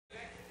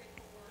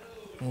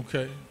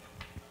Okay.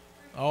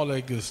 All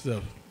that good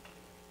stuff.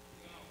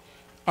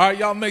 All right,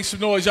 y'all make some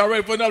noise. Y'all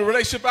ready for another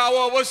relationship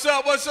hour? What's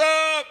up? What's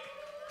up?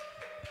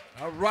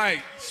 All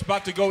right. It's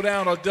about to go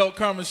down, adult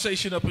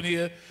conversation up in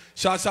here.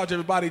 Shouts out to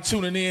everybody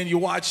tuning in. You're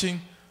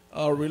watching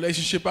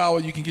Relationship Hour.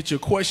 You can get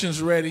your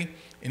questions ready.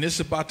 And it's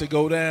about to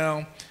go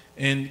down.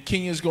 And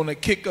Kenya's going to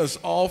kick us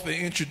off and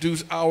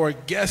introduce our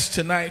guest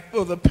tonight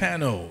for the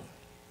panel.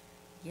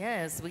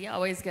 Yes, we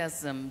always got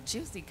some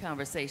juicy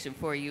conversation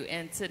for you.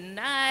 And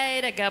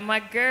tonight, I got my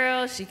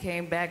girl. She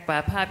came back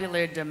by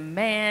popular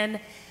demand.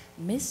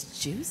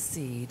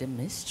 MzJuicyy, the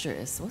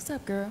Mistress. What's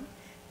up, girl?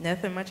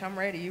 Nothing much. I'm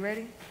ready. You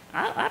ready?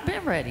 I've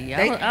been ready.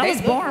 I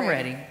was born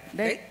ready.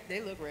 They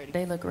look ready.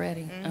 They look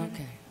ready? Mm-hmm.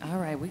 Okay. All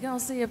right. We're going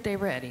to see if they're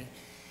ready.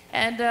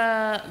 And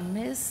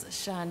Miss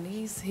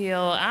Chaunise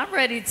Hill, I'm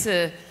ready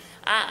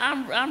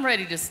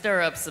to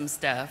stir up some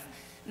stuff.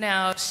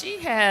 Now, she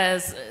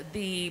has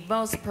the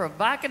most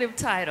provocative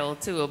title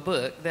to a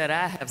book that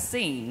I have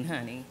seen,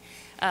 honey.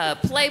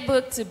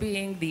 Playbook to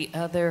Being the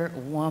Other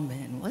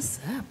Woman. What's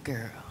up,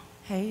 girl?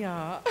 Hey,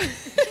 y'all.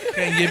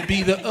 Can you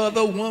be the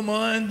other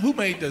woman? Who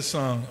made that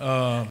song?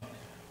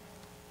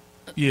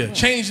 Yeah,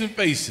 Changing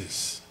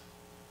Faces.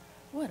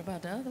 What,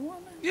 about the other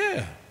woman?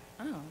 Yeah.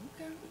 Oh,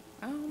 okay.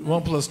 I don't know.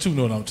 1 plus 2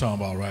 know what I'm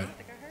talking about, right?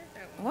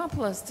 1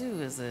 plus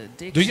 2 is a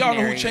dictionary. Do y'all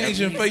know who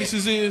Changing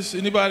Faces is?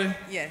 Anybody?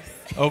 Yes.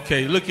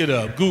 Okay, look it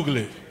up. Google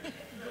it.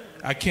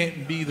 I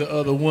can't be the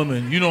other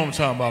woman. You know what I'm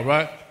talking about,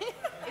 right?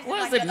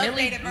 What was it,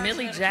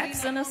 Millie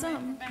Jackson or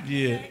something?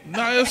 Yeah.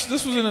 No,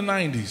 this was in the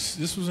 90s.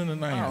 This was in the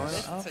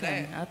 90s. Oh,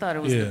 okay. I thought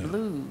it was the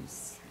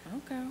blues.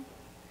 Okay.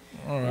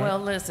 All right. Well,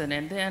 listen,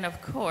 and then,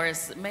 of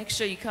course, make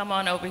sure you come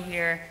on over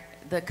here.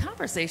 The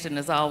conversation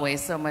is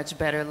always so much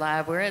better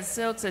live. We're at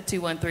Sylk's at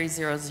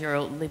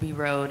 21300 Libby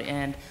Rd,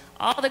 and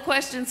all the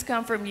questions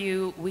come from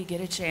you. We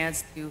get a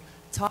chance to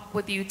talk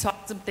with you,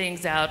 talk some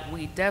things out.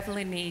 We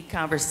definitely need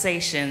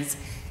conversations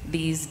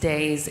these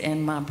days.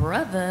 And my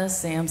brother,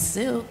 Sam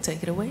Sylk,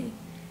 take it away.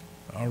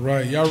 All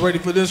right. Y'all ready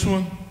for this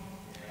one?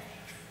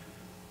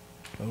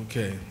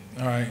 Okay.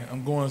 All right.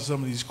 I'm going to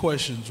some of these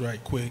questions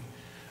right quick.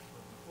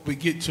 We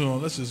get to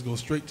them. Let's just go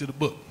straight to the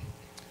book.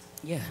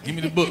 Yeah. Give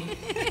me the book.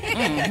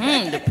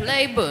 The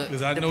playbook.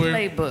 Because I the know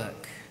playbook.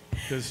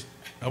 Because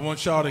I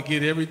want y'all to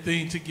get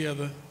everything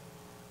together.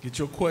 Get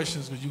your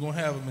questions, because you're going to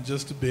have them in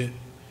just a bit.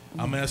 I'm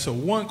going to answer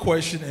one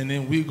question, and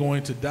then we're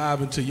going to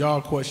dive into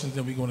y'all questions,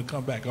 and we're going to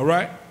come back. All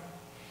right?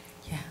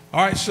 Yeah.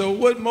 All right, so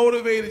what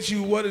motivated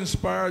you, what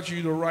inspired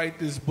you to write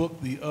this book,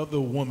 The Other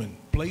Woman?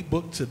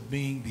 Playbook to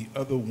Being the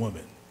Other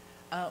Woman.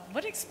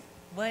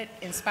 What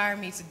inspired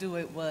me to do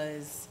it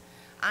was,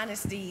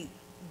 honestly,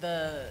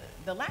 the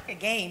lack of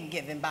game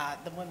given by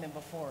the women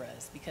before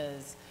us.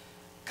 Because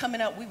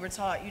coming up, we were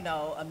taught, you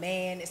know, a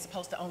man is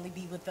supposed to only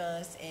be with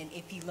us, and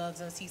if he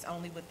loves us, he's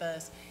only with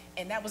us.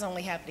 And that was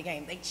only half the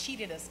game. They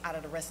cheated us out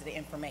of the rest of the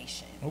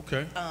information.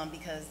 Okay.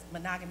 Because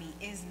monogamy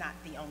is not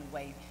the only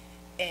way.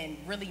 And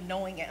really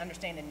knowing and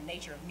understanding the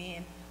nature of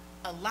men,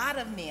 a lot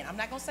of men, I'm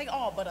not going to say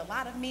all, but a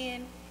lot of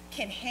men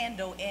can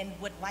handle and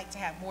would like to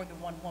have more than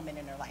one woman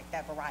in their life,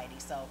 that variety.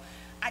 So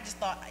I just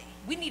thought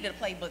we needed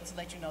a playbook to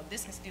let you know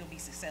this can still be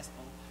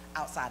successful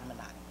outside of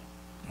monogamy.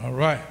 All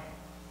right.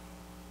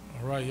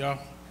 All right, y'all.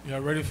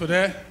 Y'all ready for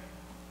that?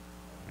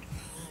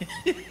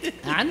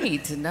 I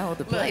need to know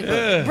the playbook.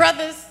 Yeah.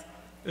 Brothers,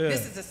 Yeah.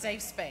 this is a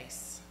safe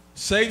space.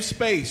 Safe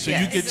space, so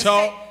Yes. you can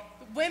talk.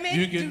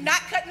 Women, do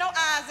not cut no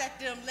eyes at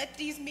them. Let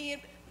these men,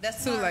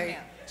 let's Too learn late.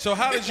 them. So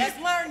how did you? Let's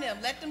learn them.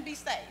 Let them be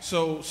safe.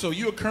 So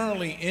you're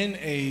currently in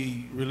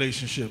a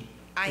relationship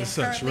as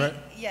such, right?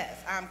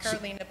 Yes, I'm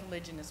currently in a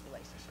polygynous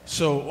relationship.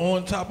 So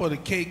on top of the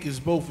cake is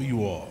both of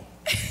you all.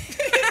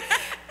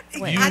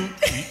 Wait,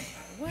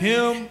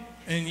 Him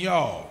and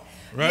y'all,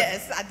 right?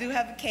 Yes, I do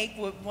have a cake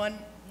with one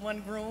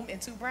groom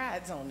and 2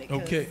 brides on it.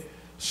 Okay.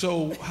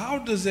 So how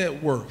does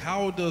that work?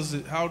 How does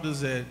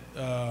that?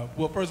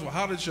 Well, first of all,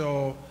 how did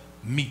y'all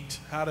meet?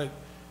 How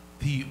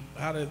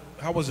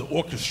was it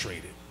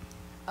orchestrated?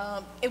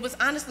 It was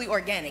honestly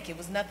organic. It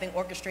was nothing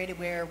orchestrated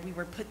where we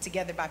were put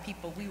together by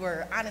people. We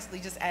were honestly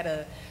just at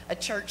a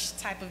church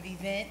type of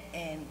event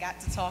and got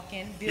to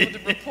talking, build a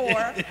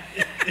rapport.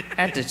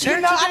 At the church?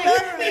 You know, I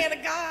love a man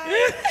of God.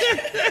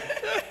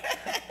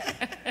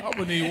 I'm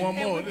gonna need one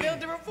more. And we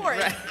built a rapport.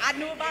 Right. I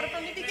knew about it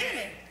from the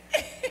beginning.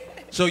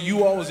 So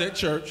you all was at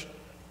church?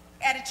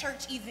 At a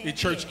church event. A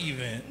church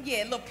event.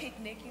 Yeah, a little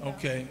picnic. You know?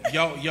 Okay.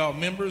 Y'all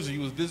members? Or you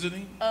was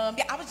visiting? Yeah,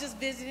 I was just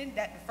visiting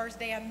that the first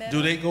day I met.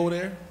 Do they go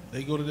there?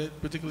 They go to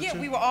that particular church?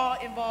 Yeah, we were all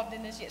involved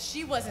in this. Yeah,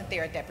 she wasn't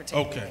there at that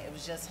particular event. It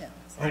was just him.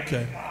 So.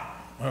 Okay.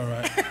 All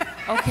right.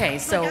 Okay,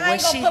 so I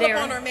was ain't she gonna pull there?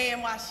 up on her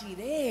man while she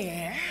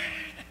there.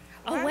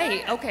 Oh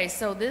wait, okay,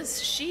 so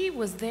she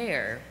was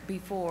there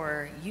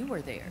before you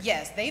were there.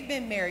 Yes, they've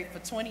been married for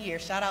 20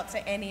 years. Shout out to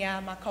Annie,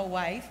 my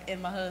co-wife,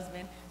 and my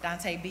husband,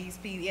 Dante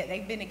BSP. Yeah,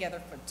 they've been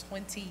together for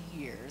 20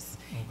 years.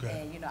 Okay.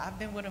 And, you know, I've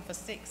been with them for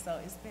 6, so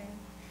it's been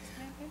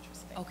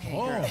interesting. Okay,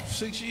 Oh, girl.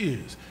 6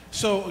 years.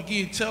 So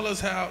again, tell us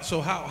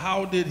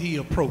how did he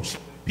approach?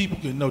 People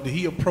can know. Did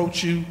he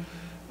approach you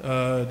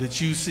Did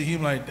you see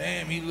him like,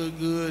 damn, he looked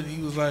good?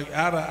 He was like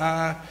out of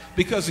eye.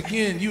 Because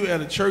again, you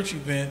at a church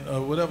event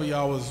or whatever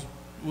y'all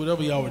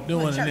were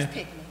doing. Church And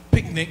then,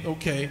 picnic,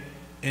 okay.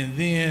 And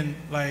then,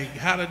 like,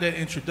 how did that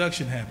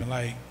introduction happen?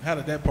 Like, how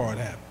did that part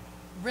happen?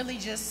 Really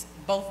just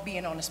both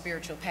being on a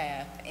spiritual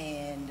path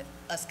and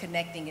us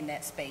connecting in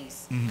that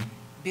space,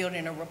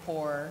 building a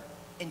rapport,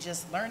 and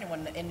just learning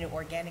and it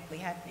organically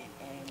happened.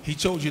 And He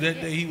told you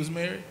that day he was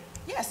married?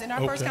 yes, in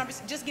our first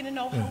conversation, just getting to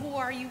know who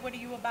are you, what are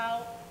you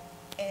about,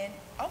 and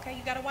okay,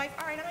 you got a wife?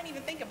 All right, I didn't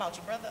even think about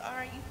you, brother. All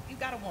right, you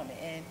got a woman,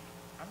 and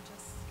I'm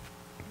just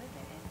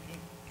living.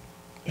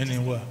 And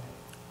then what?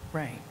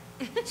 Right.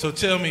 So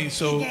tell me,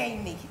 He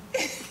gave me.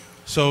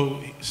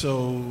 so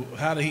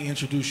how did he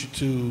introduce you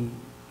to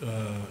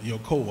your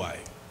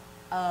co-wife?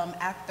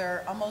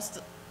 After almost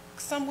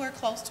somewhere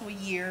close to a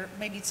year,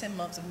 maybe 10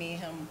 months of me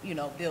and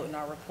him, building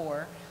our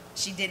rapport.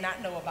 She did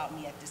not know about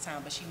me at this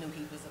time, but she knew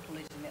he was a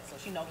polygamist, so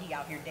she know he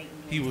out here dating.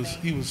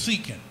 He was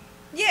seeking.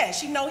 Yeah,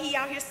 she know he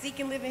out here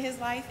seeking, living his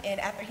life, and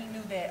after he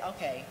knew that,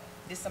 okay,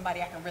 this is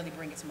somebody I can really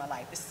bring into my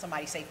life. This is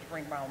somebody safe to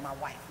bring around my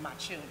wife, my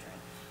children.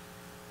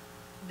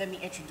 Let me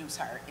introduce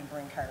her and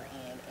bring her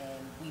in.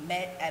 And we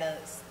met at a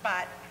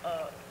spot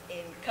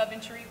in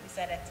Coventry. We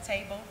sat at the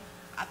table.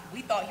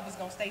 We thought he was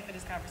going to stay for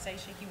this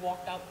conversation. He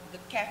walked out the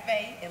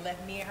cafe and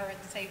left me and her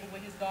at the table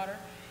with his daughter,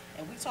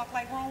 and we talked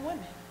like grown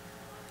women.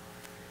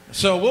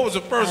 So what was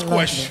the first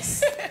question?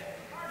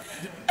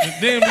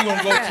 Then we're going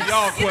to go to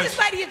y'all Get question. this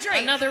lady a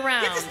drink. Another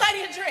round. Get this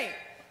lady a drink.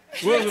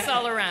 It's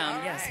all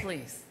around. Yes,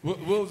 please.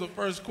 What was the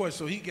first question?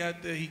 So he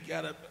got there, he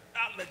got up.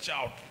 I'll let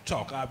y'all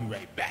talk. I'll be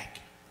right back.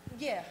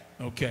 Yeah.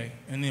 Okay,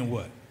 and then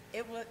what?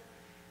 It would.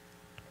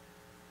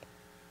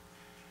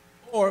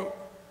 Or,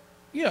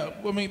 yeah,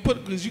 I mean,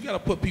 because you got to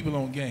put people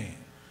on game.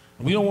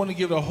 We don't want to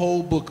give the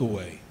whole book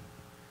away,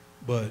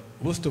 but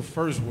what's the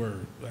first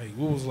word?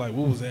 What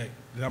was that?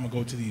 That I'm gonna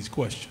go to these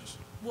questions.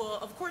 Well,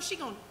 of course, she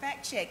gonna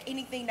fact check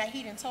anything that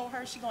he done told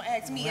her. She gonna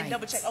ask me and Right.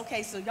 double check.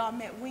 Okay, so y'all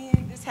met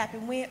when? This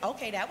happened when?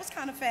 Okay, that was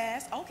kind of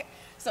fast. Okay,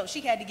 so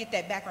she had to get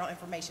that background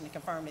information to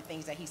confirm the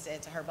things that he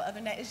said to her. But other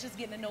than that, it's just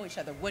getting to know each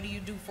other. What do you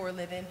do for a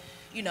living?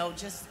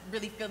 Just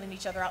really filling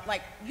each other out.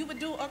 Like you would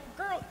do a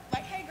girl,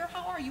 like, hey girl,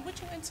 how are you? What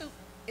you into?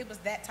 It was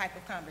that type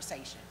of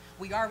conversation.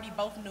 We already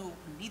both knew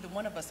neither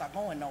one of us are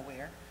going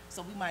nowhere,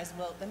 so we might as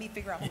well let me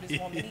figure out who this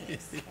woman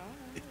is.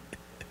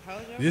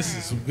 This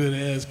is some good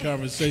ass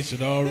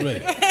conversation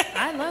already.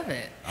 I love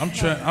it. I'm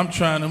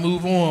trying to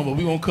move on, but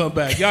we gonna come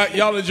back.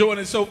 Y'all enjoying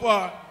it so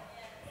far?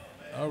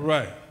 All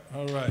right.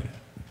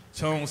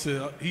 Tone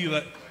said he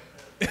like.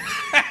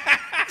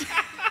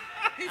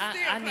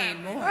 I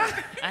need more.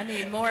 I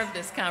need more of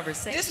this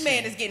conversation. This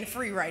man is getting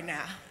free right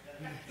now.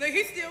 Look,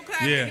 he's still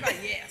clapping. Yeah. He's like,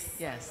 yes.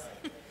 Yes.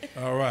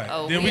 All right.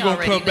 Oh, Then we we gonna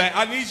already come know. back.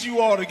 I need you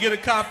all to get a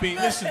copy.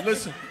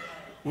 Listen.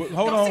 Hold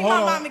Go see my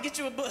mom on. and get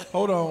you a book.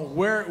 Hold on.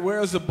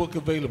 Where is the book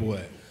available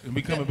at? And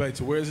we coming back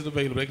to where is it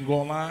available? They can go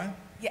online.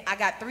 Yeah, I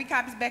got 3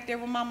 copies back there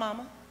with my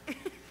mama.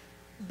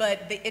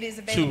 But it is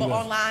available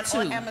left.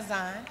 online on 2.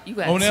 Amazon. You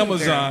got On 2,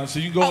 Amazon, girl. so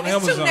you go on it's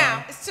Amazon. 2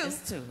 now. It's 2.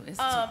 It's 2. It's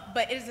 2.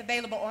 But it is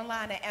available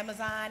online at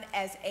Amazon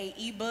as a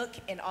ebook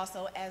and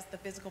also as the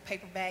physical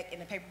paperback. In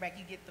the paperback,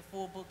 you get the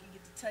full book. You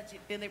get to touch it,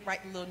 feel it,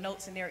 write the little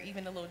notes in there,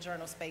 even a little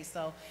journal space.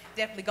 So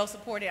definitely go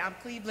support it. I'm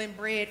Cleveland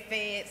bred,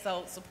 fed,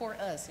 so support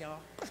us, y'all.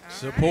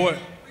 Support.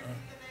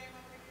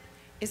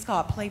 It's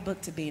called Playbook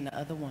to Being the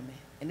Other Woman,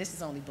 and this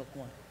is only book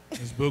 1.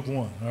 It's book 1.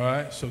 All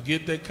right. So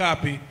get that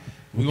copy.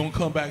 We're gonna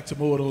come back to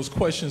more of those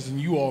questions, and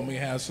you all may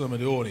have some of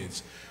the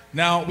audience.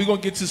 Now we're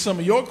gonna get to some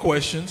of your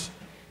questions.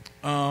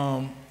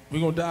 We're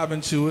gonna dive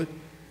into it.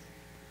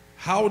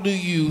 How do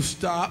you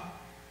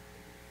stop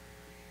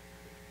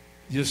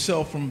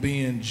yourself from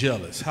being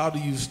jealous? How do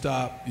you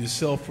stop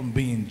yourself from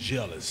being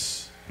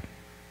jealous?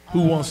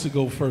 Who wants to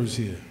go first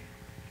here?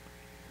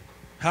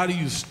 How do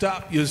you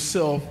stop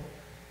yourself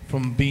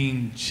from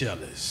being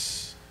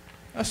jealous?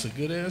 That's a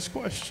good ass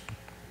question.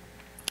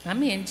 I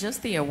mean,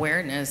 just the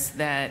awareness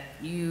that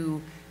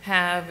you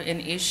have an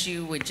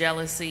issue with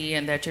jealousy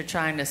and that you're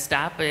trying to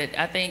stop it.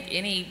 I think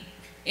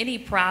any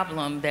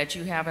problem that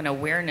you have an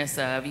awareness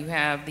of, you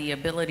have the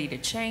ability to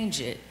change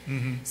it.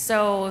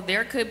 So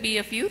there could be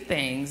a few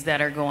things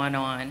that are going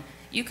on.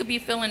 You could be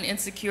feeling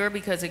insecure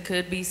because it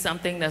could be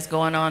something that's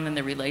going on in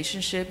the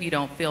relationship. You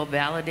don't feel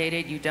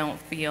validated. You don't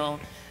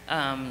feel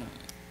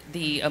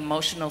the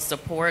emotional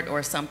support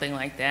or something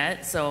like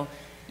that. So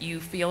you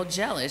feel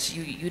jealous.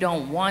 You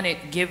don't want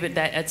it,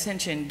 that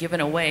attention given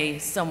away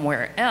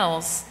somewhere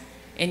else,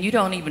 and you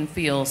don't even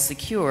feel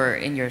secure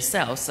in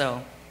yourself.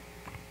 So,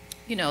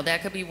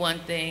 that could be one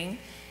thing.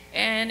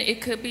 And it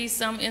could be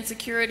some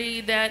insecurity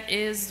that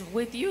is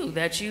with you,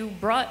 that you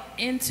brought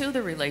into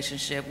the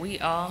relationship. We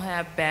all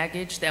have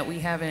baggage that we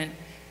haven't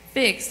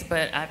fixed,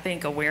 but I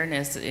think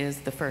awareness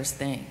is the first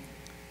thing.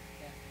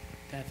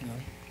 Yeah,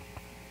 definitely.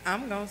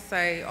 I'm going to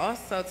say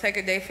also take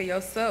a day for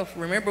yourself.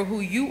 Remember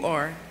who you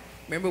are.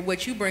 Remember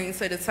what you bring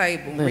to the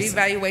table. Listen.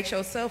 Reevaluate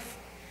yourself.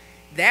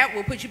 That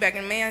will put you back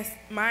in man's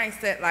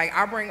mindset. Like,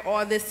 I bring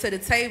all this to the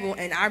table,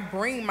 and I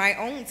bring my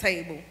own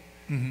table.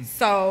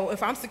 So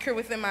if I'm secure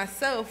within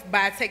myself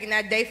by taking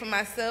that day for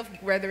myself,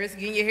 whether it's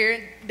getting your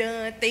hair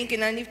done,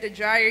 thinking underneath the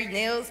dryer,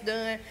 nails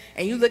done,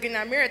 and you look in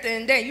that mirror at the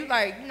end of the day, you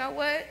like, you know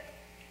what?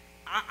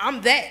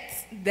 I'm that.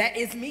 That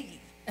is me.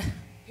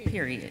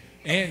 Period.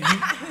 And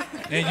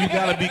you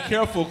gotta be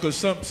careful because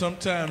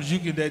sometimes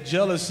that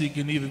jealousy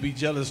can even be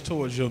jealous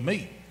towards your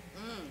mate.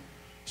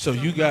 So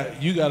you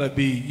gotta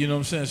be, you know what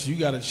I'm saying? So you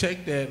gotta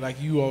check that,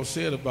 like you all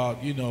said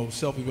about, you know,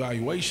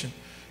 self-evaluation.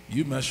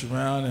 You mess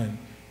around and,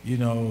 you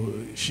know,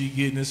 she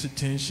getting this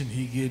attention,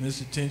 he getting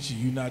this attention,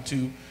 you not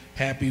too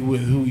happy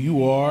with who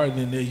you are, and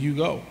then there you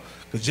go.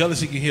 Because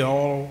jealousy can hit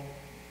all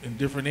in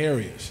different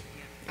areas.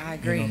 I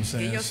agree. You know what I'm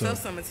saying? Give yourself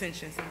some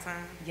attention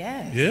sometimes.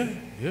 Yes.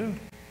 Yeah.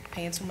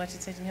 Paying too much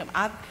attention to him.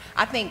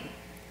 I think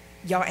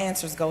your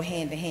answers go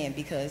hand in hand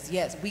because,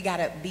 yes, we got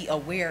to be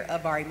aware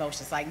of our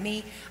emotions. Like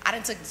me, I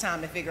done took the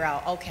time to figure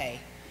out, okay,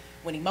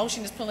 when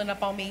emotion is pulling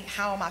up on me,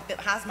 how's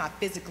my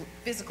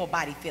physical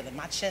body feeling?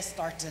 My chest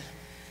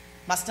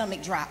my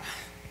stomach drop,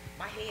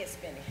 my head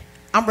spinning.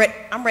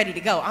 I'm ready to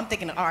go. I'm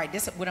thinking, all right,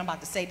 this is what I'm about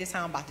to say, this is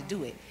how I'm about to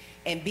do it.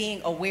 And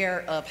being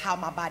aware of how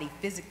my body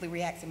physically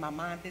reacts and my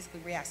mind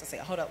physically reacts, I say,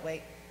 hold up,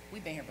 wait,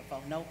 we've been here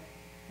before. Nope,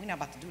 we're not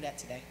about to do that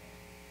today.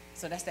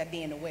 So that's that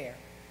being aware.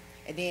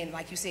 And then,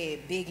 like you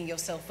said, bigging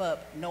yourself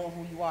up, knowing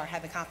who you are,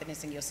 having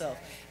confidence in yourself.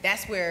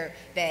 That's where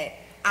that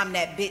I'm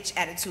that bitch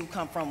attitude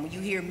come from. When you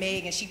hear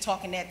Meg and she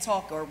talking that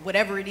talk or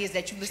whatever it is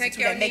that you listen Check to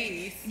your that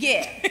knees.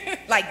 yeah,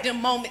 like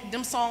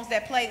them songs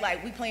that play,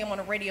 like we play them on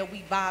the radio,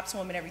 we vibe to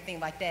them and everything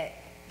like that.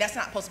 That's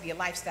not supposed to be a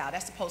lifestyle.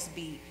 That's supposed to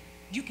be,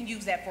 you can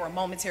use that for a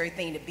momentary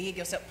thing to big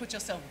yourself, put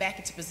yourself back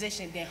into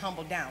position, then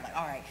humble down. Like,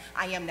 all right,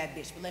 I am that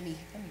bitch, but let me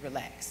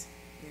relax.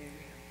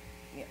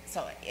 Yeah.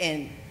 So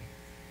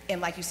and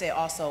like you said,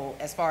 also,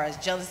 as far as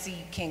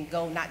jealousy can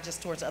go, not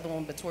just towards the other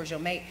woman, but towards your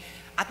mate,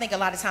 I think a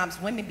lot of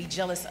times women be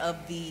jealous of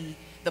the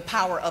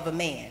power of a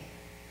man.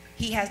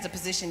 He has the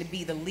position to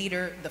be the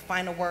leader, the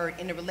final word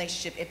in the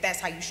relationship, if that's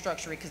how you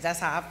structure it, because that's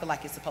how I feel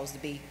like it's supposed to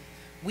be.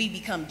 We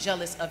become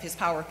jealous of his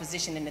power,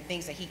 position, and the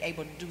things that he's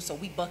able to do, so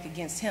we buck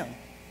against him.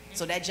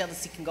 So that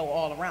jealousy can go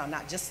all around,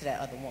 not just to that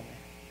other woman.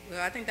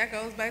 Well, I think that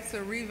goes back to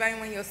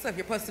reevaluating yourself.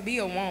 You're supposed to be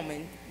a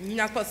woman. You're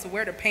not supposed to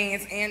wear the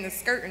pants and the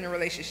skirt in the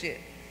relationship.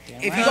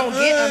 If you're going to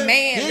get a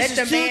man, let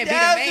the man be the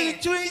man.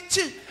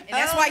 2022. And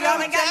that's why y'all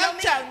ain't got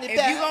no man. If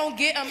you're going to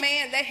get a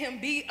man, let him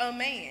be a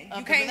man.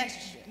 You can't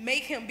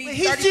make him be 30%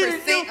 He should have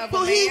of knew a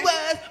who he man.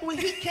 was when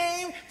he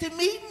came to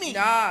meet me.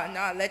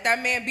 Nah, let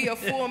that man be a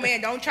full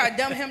man. Don't try to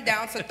dumb him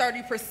down to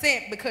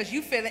 30% because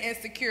you feeling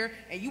insecure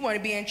and you want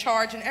to be in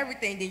charge and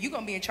everything. Then you're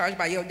going to be in charge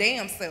by your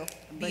damn self.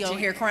 Be on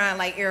here crying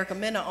like Erica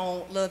Mena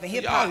on Love and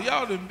Hip Hop.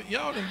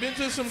 Y'all done been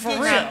to some For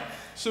good real.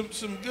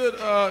 some good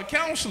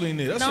counseling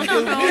there. That's some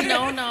good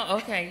No.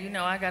 Okay,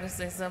 I gotta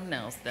say something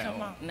else though.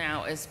 Come on.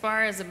 Now, as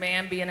far as a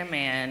man being a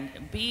man,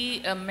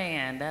 be a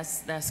man.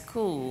 That's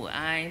cool.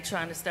 I ain't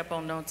trying to step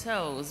on no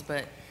toes,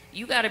 but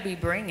you gotta be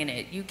bringing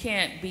it. You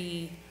can't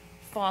be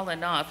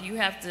falling off. You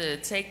have to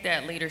take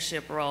that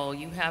leadership role.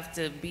 You have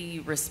to be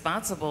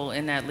responsible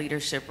in that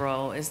leadership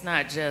role. It's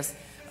not just,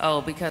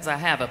 oh, because I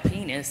have a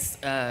penis,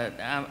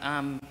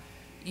 I'm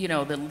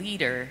the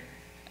leader.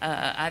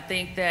 I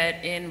think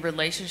that in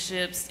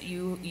relationships,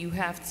 you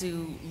have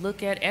to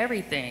look at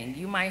everything.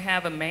 You might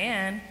have a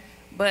man,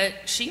 but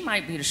she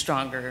might be the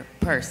stronger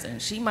person.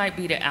 She might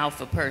be the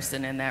alpha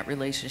person in that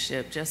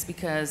relationship. Just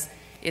because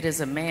it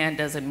is a man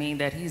doesn't mean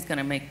that he's going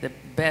to make the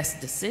best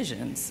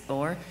decisions.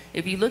 Or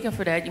if you're looking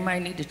for that, you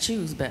might need to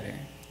choose better.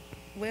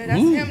 Well, that's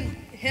him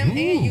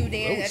and you then.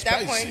 that was At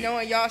that spicy. point,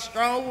 knowing y'all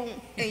strong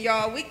and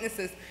y'all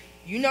weaknesses.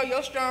 You know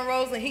your strong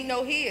roles and he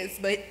know his,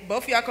 but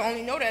both of y'all can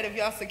only know that if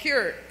y'all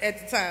secure at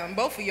the time,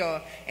 both of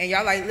y'all. And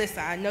y'all like, listen,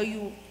 I know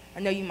you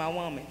my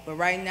woman, but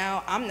right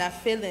now I'm not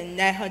feeling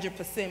that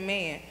 100%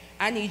 man.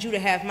 I need you to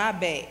have my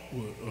back.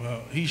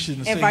 Well, he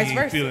shouldn't And say vice he ain't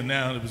versa. feeling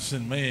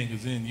 900% man,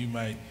 because then you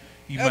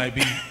might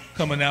be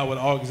coming out with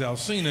August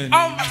Alsina.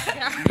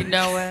 And You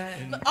know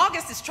what? Look,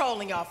 August is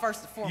trolling y'all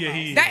first and foremost. Yeah,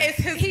 he is. That is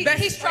his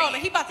best He's trolling.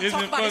 He about to Isn't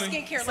talk it about his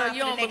funny? skincare So line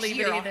you for the don't next believe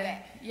year it off either?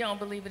 that. You don't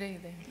believe it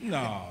either?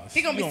 Nah,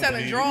 He gonna you be don't selling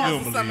believe it. drawers You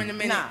or don't something in a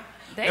believe it. minute.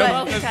 Nah. They Let's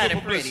both get kind of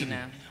publicity. pretty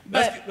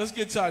now. Let's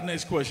get to our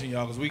next question,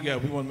 y'all, because we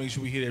want to make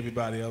sure we hit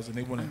everybody else, and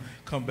they want to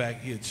come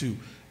back here too.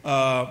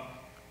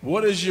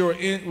 What is your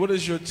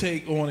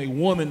take on a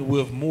woman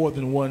with more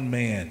than one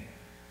man?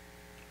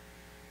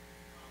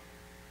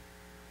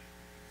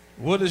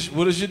 What is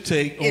your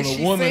take on Is a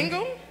she woman?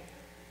 single?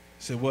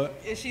 Say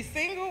what? Is she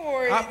single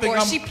or? I think Or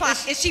I'm, is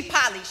she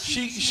poly?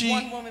 she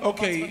one woman with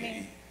multiple okay.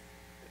 men?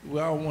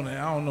 Well,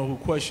 I don't know who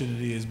question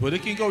it is, but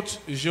it can go.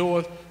 Is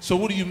yours? So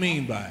what do you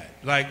mean by it?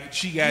 Like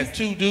she got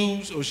two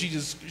dudes, or she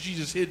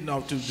just hitting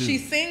off two dudes?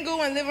 She's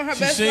single and living her She's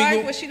best single?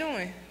 life. What's she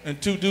doing?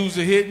 And two dudes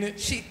are hitting it.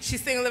 She's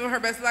single, living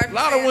her best life. A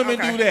lot of women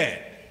Okay. do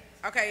that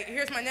Okay,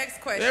 here's my next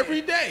question.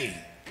 every day.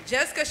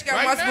 Just because she got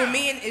Right multiple now.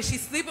 men, is she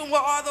sleeping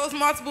with all those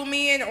multiple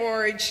men,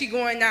 or is she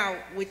going out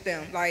with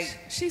them? Like,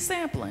 She's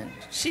sampling.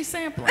 She's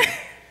sampling.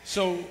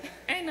 So,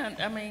 Ain't none,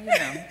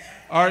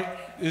 all right.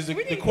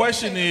 The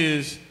question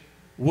is,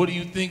 what do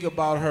you think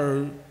about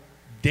her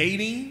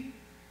dating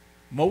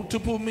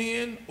multiple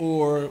men,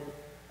 or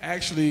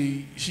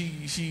actually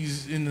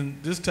she's in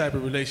this type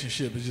of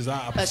relationship? It's just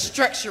opposite. A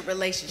structured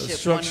relationship. A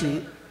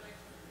structured.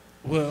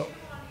 Well,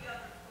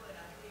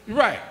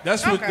 right.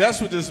 That's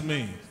what this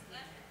means.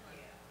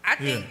 I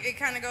think it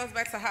kind of goes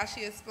back to how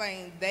she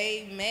explained.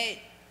 They met.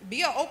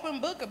 Be an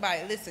open book about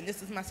it. Listen,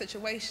 this is my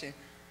situation.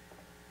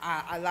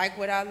 I like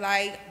what I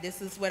like.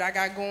 This is what I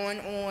got going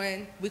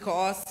on. We could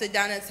all sit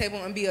down at the table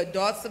and be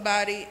adults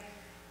about it.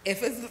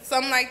 If it's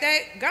something like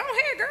that, go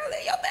ahead, girl,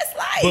 live your best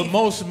life. But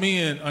most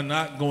men are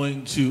not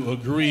going to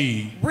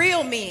agree.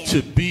 Real men.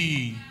 To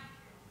be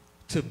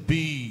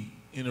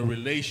in a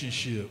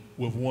relationship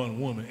with one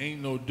woman.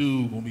 Ain't no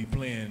dude gonna be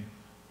playing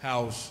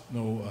house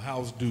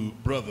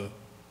dude brother,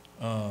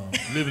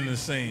 living in the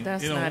same.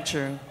 That's not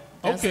true.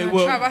 That's Okay, not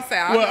well,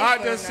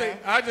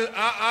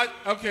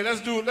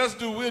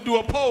 we'll do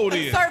a poll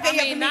then. Survey of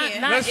the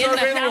men. Let's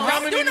survey how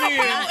many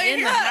men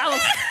in the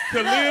house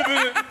can live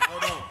in.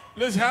 Hold on.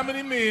 Listen, how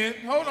many men?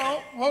 Hold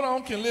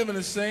on. Can live in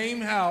the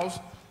same house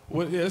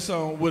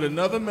with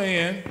another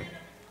man?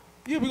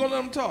 Yeah, we're gonna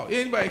let them talk.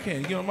 Anybody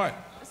can. Get on mic.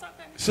 It's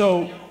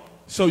okay.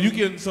 So you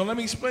can. So let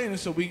me explain it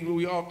so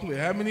we all clear.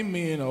 How many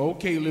men are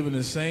okay living in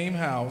the same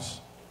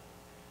house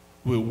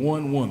with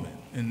one woman,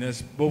 and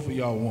that's both of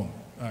y'all women?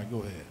 All right, go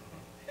ahead.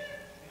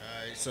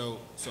 All right, so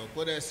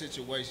for that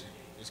situation,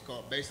 it's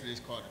called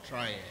a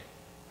triad,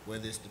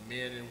 whether it's the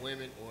men and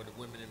women or the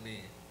women and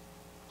men.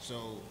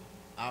 So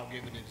I'll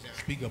give an example.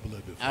 Speak up a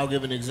little bit. I'll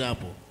give an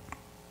example.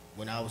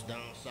 When I was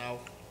down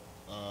south,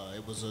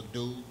 it was a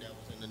dude that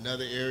was in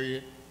another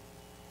area.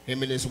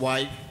 Him and his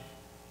wife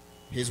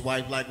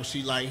liked what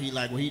she liked, he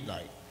liked what he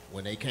liked.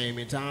 When they came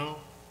in town,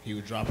 he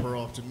would drop her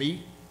off to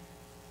me.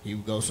 He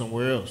would go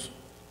somewhere else.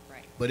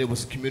 Right. But it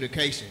was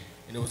communication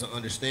and it was an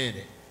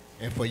understanding.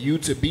 And for you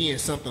to be in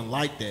something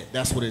like that,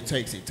 that's what it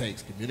takes. It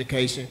takes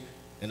communication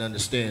and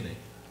understanding.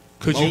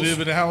 Could you live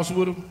in the house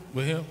with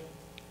him?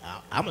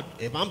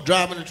 If I'm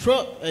driving the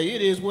truck, hey,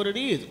 it is what it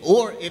is.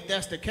 Or if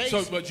that's the case.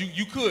 So, but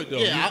you could though.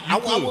 Yeah,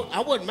 you could.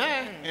 I wouldn't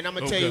mind, and I'm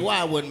gonna tell you why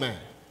I wouldn't mind.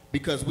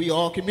 Because we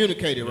all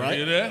communicated, right?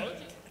 You hear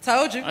that?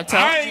 Told you.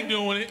 I ain't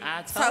doing it.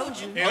 I told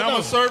you. And I'm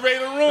gonna survey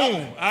the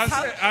room.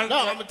 I'm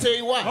gonna tell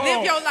you why.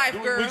 Live your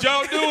life, girl. Would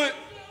y'all do it?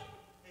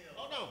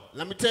 Hold on.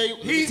 Let me tell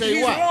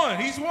you why.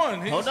 He's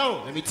one. Hold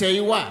on. Let me tell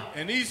you why.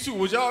 And these two,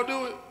 would y'all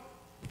do it?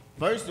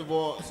 First of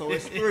all, so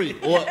it's three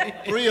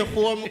or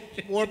four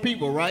more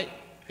people, right?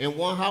 In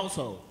one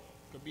household.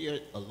 Could be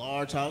a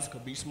large house,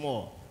 could be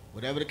small.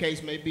 Whatever the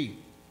case may be.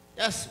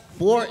 That's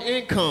 4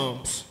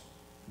 incomes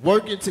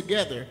working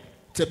together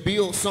to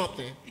build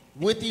something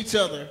with each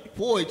other,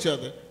 for each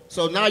other.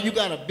 So now you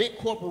got a big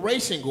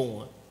corporation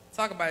going.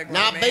 Talk about it,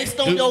 Not based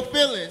on your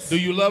feelings. Do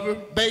you love her?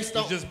 Based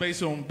on, it's just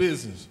based on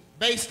business.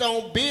 Based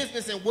on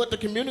business and what the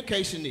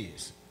communication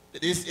is.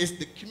 It's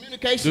the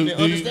communication and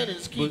understanding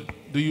is key.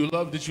 Did you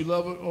love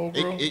her, old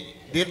girl?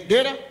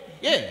 Did I?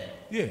 Yeah.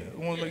 Yeah.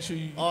 I want to make sure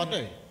you. All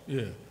day.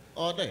 Yeah.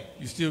 All day.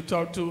 You still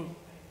talk to her?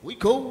 We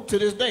cool to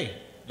this day.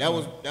 That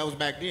was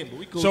back then, but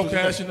we cool. So can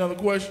I ask you another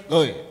question?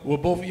 Go ahead. Were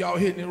both of y'all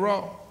hitting it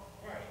raw?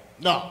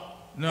 No.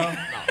 No.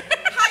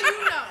 How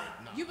you know?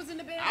 You was in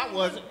the bed. I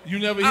wasn't. You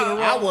never hit it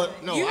raw? I was.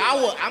 No.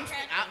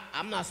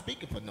 I'm not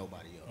speaking for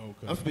nobody else.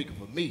 Okay. I'm speaking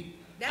for me.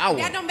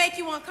 That don't make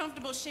you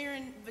uncomfortable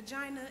sharing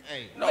vagina?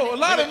 Hey, no, a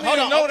lot of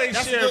men know they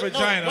share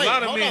vagina. A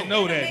lot of men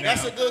know that now.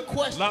 That's a good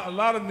question. A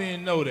lot of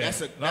men know that.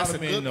 That's a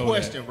good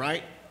question,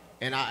 right?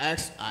 And I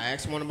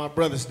asked one of my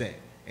brothers that,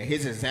 and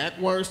his exact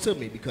words to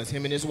me, because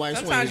him and his wife.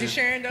 Sometimes you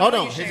sharing. Hold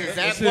on, his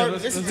exact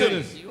words. Listen to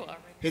me. You already.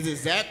 His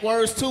exact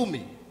words to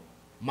me.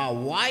 My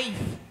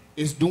wife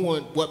is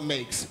doing what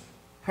makes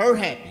her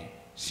happy.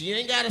 She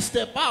ain't got to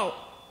step out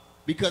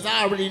because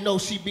I already know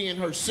she being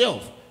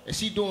herself, and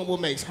she doing what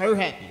makes her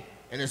happy.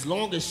 And as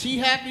long as she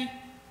happy,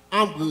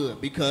 I'm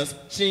good because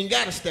she ain't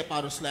got to step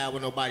out and slide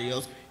with nobody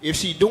else. If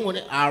she doing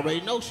it, I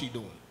already know she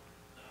doing it.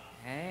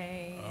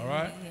 Hey. All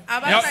right.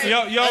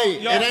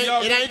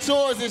 It ain't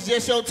yours. It's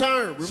just your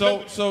turn.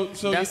 Remember? So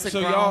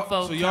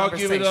y'all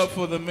give it up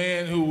for the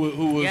man who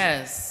was.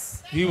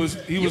 Yes. He was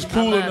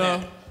cool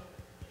enough.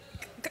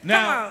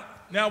 Now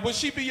would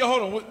she be your?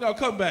 Hold on. No,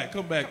 come back,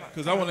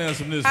 because I want to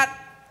answer this.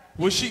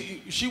 Was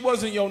she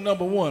wasn't your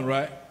number one,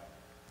 right?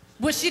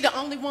 Was she the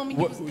only woman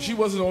you was with? She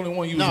wasn't the only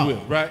one you was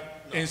with, right?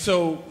 No. And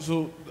so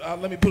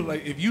let me put it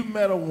like, if you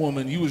met a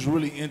woman, you was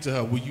really into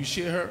her, would you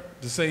share her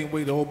the same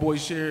way the old boy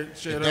shared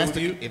her with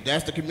you? If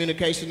that's the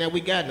communication that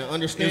we got and the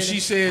understanding, if she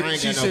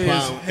says,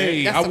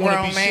 hey, I want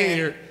to be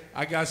shared,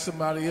 I got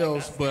somebody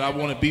else, but I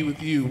want to be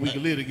with you, we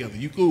can live together.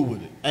 You cool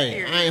with it?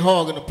 Hey, I ain't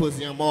hogging the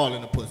pussy, I'm all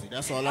in the pussy.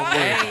 That's all I'm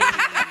worried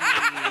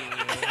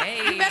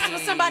about. You messing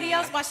with somebody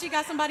else while she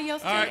got somebody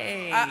else too? All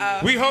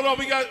right. Hold on,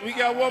 we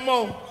got one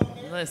more.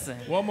 Listen.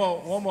 One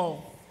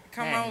more.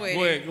 Come on with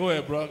it. Go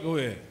ahead, bro. Go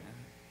ahead.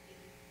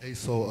 Hey,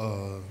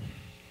 so,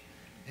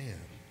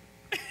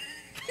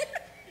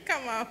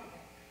 Come on.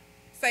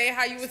 Say it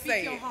how you would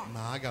say it.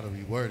 Nah, I gotta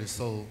reword it.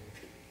 So,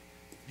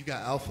 you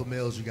got alpha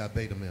males, you got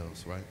beta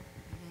males, right?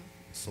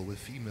 So with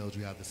females,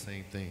 you have the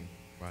same thing,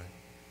 right?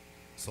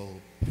 So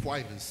before I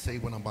even say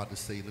what I'm about to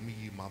say, let me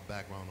give you my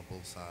background on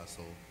both sides.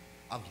 So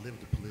I've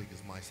lived a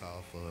polygamous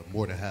lifestyle for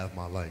more than half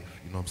my life.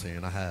 You know what I'm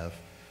saying? I have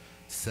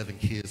 7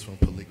 kids from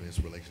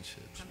polygamous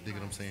relationships. You dig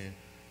what I'm saying?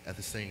 At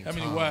the same time. How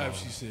many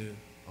wives, she said?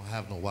 I don't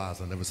have no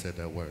wives. I never said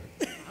that word.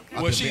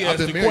 Well, she I've asked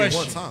been the married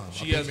question. one time.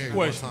 She asked the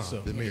question.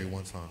 So. Been married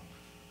one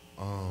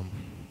time.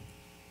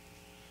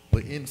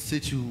 But in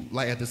situ,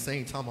 like at the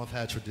same time, I've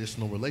had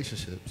traditional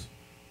relationships.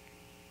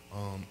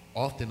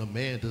 Often a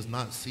man does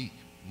not seek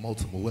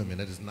multiple women.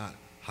 That is not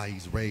how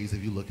he's raised.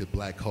 If you look at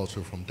black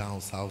culture from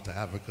down south to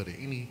Africa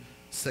to any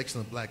section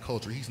of black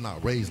culture, he's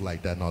not raised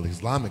like that. In all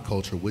Islamic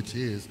culture, which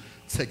is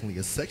technically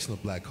a section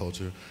of black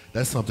culture,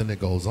 that's something that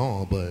goes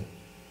on. But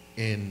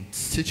in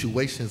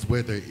situations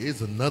where there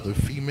is another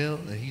female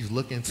and he's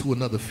looking to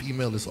another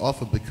female, it's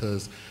often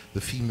because the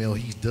female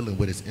he's dealing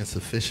with is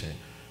insufficient.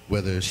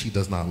 Whether she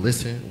does not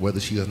listen, whether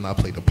she does not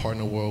play the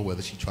partner role,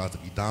 whether she tries to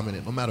be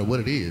dominant, no matter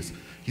what it is,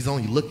 he's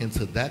only looking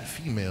to that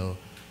female,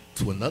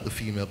 to another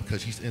female,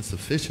 because she's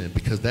insufficient.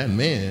 Because that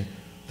man,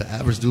 the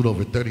average dude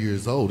over 30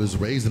 years old, is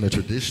raised in a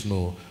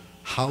traditional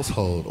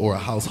household or a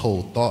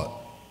household thought.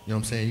 You know what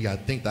I'm saying? You got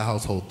to think the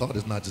household thought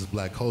is not just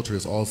black culture,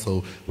 it's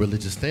also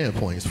religious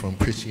standpoints, from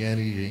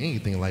Christianity to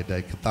anything like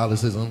that.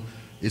 Catholicism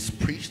is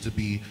preached to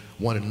be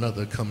one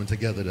another coming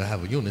together to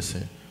have a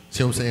unison.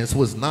 See what I'm saying?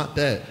 So it's not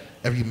that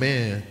every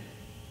man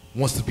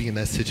wants to be in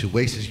that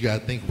situation. You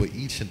got to think what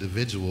each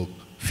individual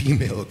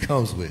female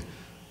comes with.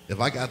 If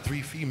I got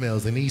 3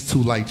 females and these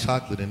 2 like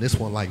chocolate and this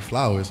one like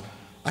flowers,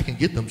 I can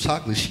get them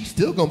chocolate. She's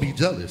still going to be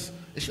jealous.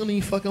 And she don't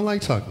even fucking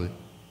like chocolate.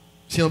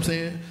 See what I'm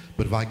saying?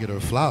 But if I get her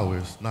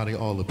flowers, now they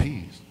all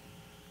appeased.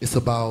 It's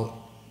about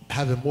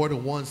having more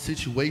than one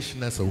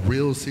situation that's a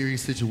real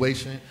serious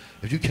situation.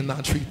 If you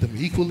cannot treat them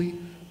equally,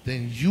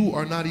 then you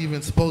are not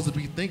even supposed to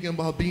be thinking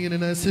about being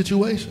in that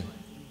situation.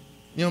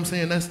 You know what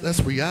I'm saying?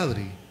 That's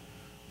reality.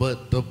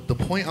 But the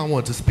point I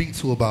want to speak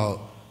to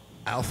about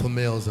alpha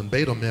males and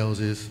beta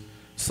males is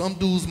some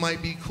dudes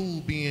might be cool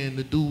being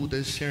the dude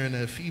that's sharing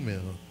that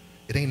female.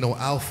 It ain't no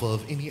alpha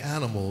of any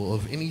animal,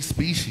 of any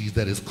species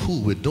that is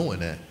cool with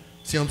doing that.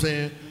 See what I'm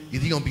saying?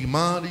 Either you're going to be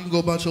mine or you can go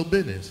about your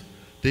business.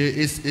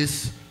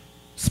 It's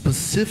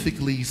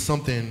specifically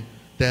something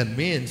that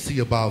men see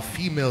about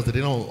females that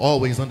they don't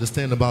always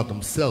understand about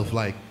themselves.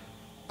 Like,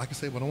 I can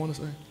say what I want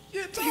to say?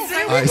 Yeah,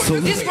 All right,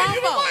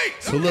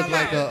 so look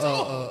like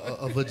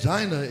a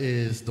vagina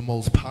is the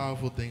most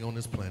powerful thing on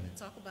this planet.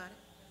 Talk about it.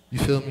 You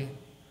feel me?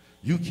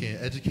 You can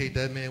educate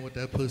that man with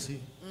that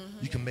pussy.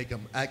 You can make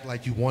him act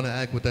like you want to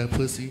act with that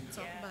pussy.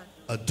 Talk about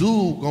it. A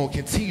dude gonna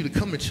continue to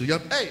come at you.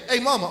 Y'all, hey,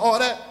 mama, all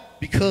that.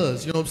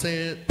 Because, you know what I'm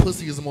saying,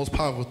 pussy is the most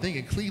powerful thing.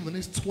 In Cleveland,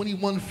 there's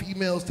 21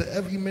 females to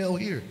every male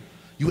here.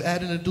 You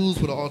add in the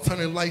dudes with an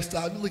alternative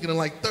lifestyle, you're looking at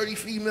like 30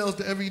 females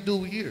to every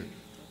dude here.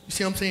 You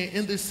see what I'm saying?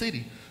 In this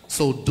city.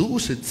 So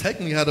dudes should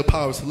technically have the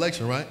power of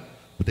selection, right?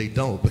 But they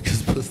don't,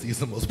 because pussy is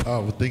the most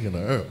powerful thing in the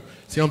earth.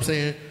 See what I'm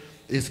saying?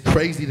 It's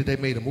crazy that they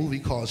made a movie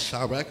called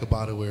Chirac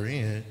about it,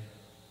 wherein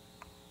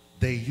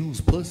they use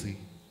pussy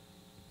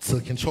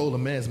to control a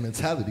man's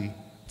mentality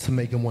to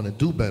make him want to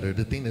do better.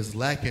 The thing that's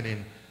lacking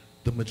in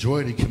the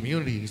majority of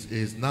communities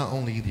is not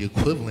only the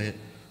equivalent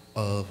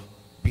of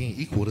being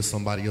equal to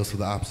somebody else of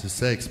the opposite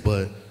sex,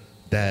 but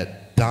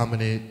that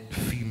dominant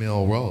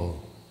female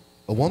role.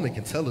 A woman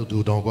can tell a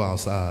dude don't go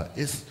outside.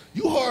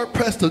 You hard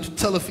pressed to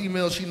tell a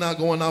female she not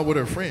going out with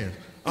her friends.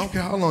 I don't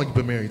care how long you've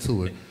been married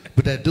to her.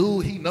 But that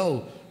dude, he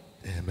know,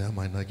 damn man, I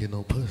might not get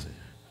no pussy.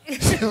 You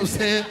know what I'm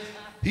saying?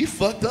 He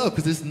fucked up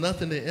because there's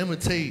nothing to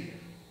imitate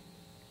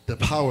the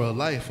power of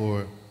life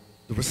or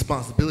the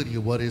responsibility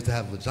of what it is to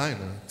have a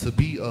vagina. To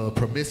be a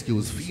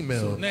promiscuous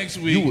female, so next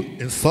week, you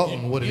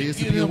insulting what it is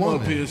to be a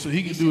woman. Up here so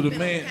he can do the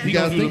man. He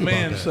gonna do the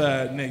man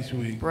side next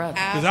week.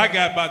 Because I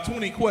got about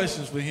 20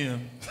 questions for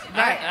him.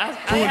 Right.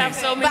 I have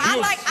so many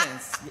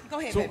questions. Go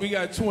ahead, So baby. we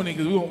got 20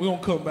 because we gonna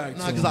come back.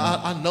 No, because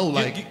I know,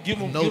 like, give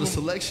him, know the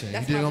selection.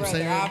 That's you my know what I'm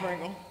brother. saying? I'll bring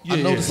him. Yeah,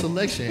 I know yeah. the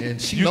selection,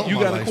 and she You know my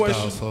got a lifestyle.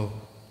 question? So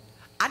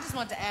I just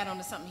want to add on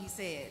to something he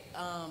said.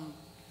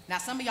 Now,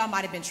 some of y'all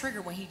might have been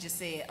triggered when he just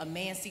said a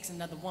man seeks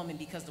another woman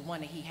because the one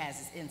that he has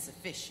is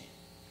insufficient.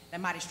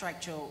 That might have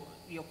struck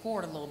your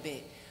chord a little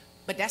bit,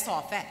 but that's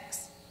all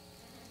facts.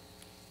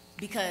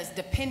 Because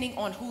depending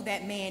on who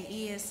that man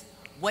is,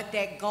 what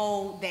that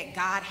goal that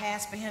God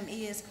has for him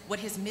is, what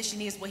his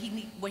mission is, what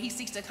he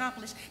seeks to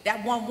accomplish,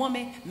 that one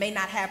woman may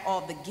not have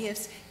all the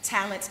gifts,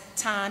 talents,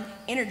 time,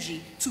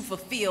 energy to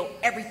fulfill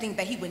everything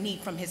that he would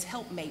need from his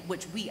helpmate,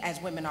 which we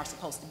as women are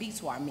supposed to be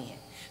to our men.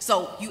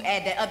 So you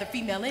add that other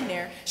female in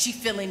there, she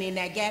filling in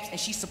that gaps and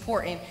she's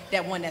supporting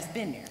that one that's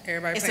been there.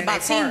 Everybody it's playing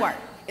about their teamwork.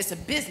 part. It's a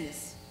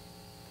business.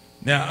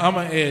 Now, I'm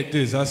going to add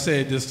this. I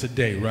said this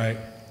today, right?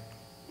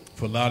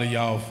 For a lot of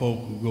y'all folk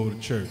who go to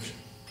church.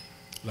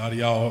 A lot of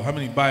y'all, how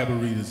many Bible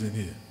readers in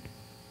here?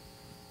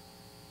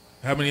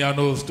 How many of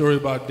y'all know the story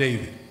about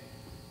David?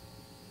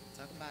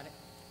 Talk about it.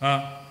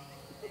 Huh?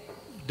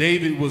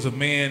 David was a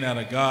man out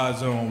of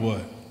God's own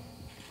what?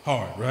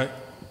 Heart, right?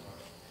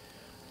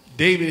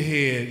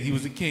 He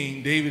was a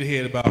king. David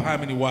had about how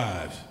many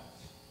wives?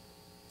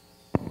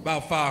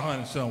 about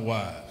 500 some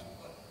wives.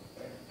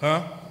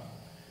 Huh?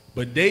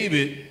 But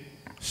David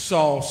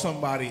saw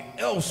somebody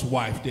else's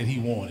wife that he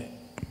wanted.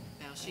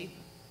 Bathsheba.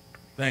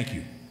 Thank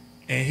you.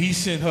 And he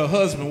sent her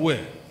husband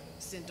where?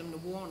 Sent him to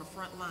war on the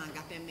front line,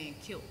 got that man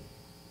killed.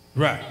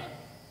 Right.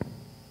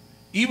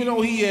 Even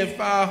though he had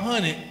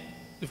 500,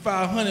 the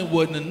 500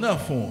 wasn't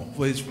enough for him,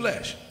 for his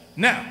flesh.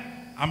 Now,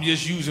 I'm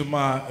just using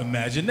my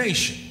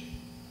imagination.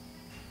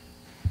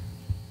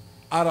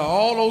 Out of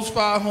all those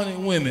 500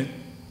 women,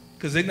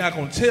 because they're not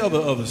going to tell the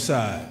other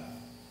side,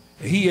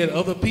 he had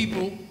other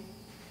people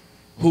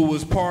who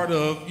was part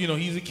of, you know,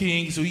 he's a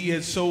king, so he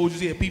had soldiers,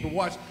 he had people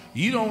watch.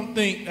 You don't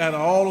think out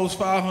of all those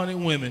 500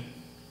 women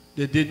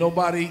that did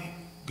nobody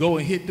go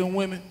and hit them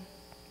women?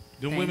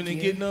 Them women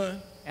didn't get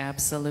none?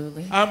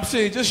 Absolutely. I'm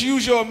saying just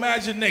use your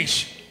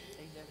imagination.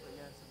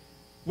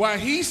 While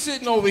he's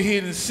sitting over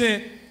here and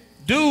sent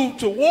dude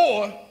to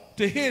war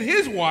to hit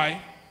his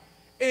wife,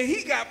 and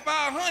he got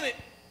 500.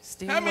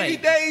 Still How many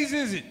waiting. days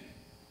is it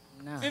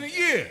No. in a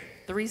year?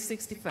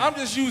 365. I'm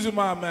just using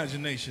my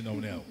imagination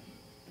on that one.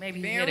 Maybe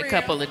you Being hit a real.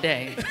 couple a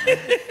day.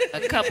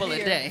 A couple a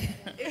day.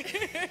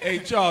 Hey,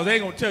 Charles, they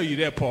ain't gonna tell you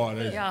that part.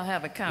 Y'all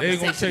have a They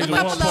ain't gonna conversation tell you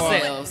amongst one part.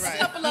 yourselves. A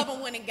couple of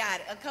them went and got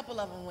it. A couple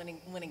of them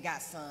went and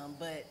got some,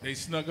 but They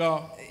snuck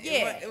off.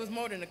 yeah, It was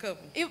more than a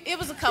couple. it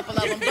was a couple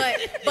of them.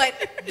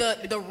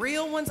 But the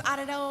real ones out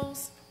of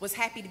those was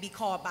happy to be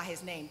called by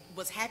his name.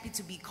 Was happy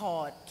to be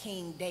called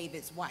King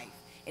David's wife.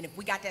 And if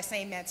we got that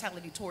same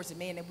mentality towards the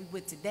man that we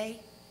with today,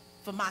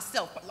 for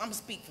myself, I'm gonna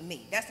speak for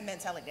me. That's the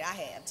mentality I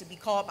have, to be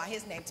called by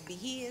his name, to be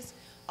his.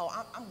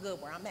 Oh, I'm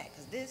good where I'm at,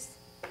 because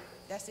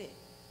that's it.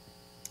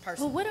 Well,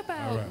 Personally. what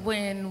about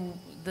when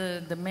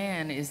the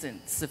man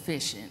isn't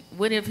sufficient?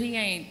 What if he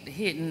ain't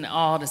hitting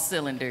all the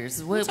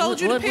cylinders? What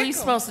told you to what pick we him?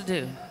 supposed to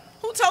do?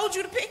 Who told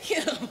you to pick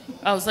him?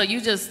 Oh, so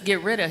you just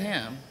get rid of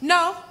him?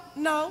 No.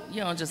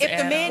 You don't just If the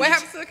add man, on? What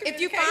happens to if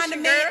you find the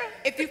communication, man, girl?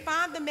 if you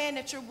find the man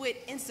that you're with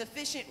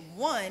insufficient,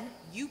 one,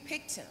 you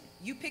picked him.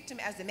 You picked him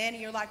as the man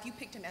in your life. You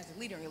picked him as the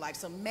leader in your life.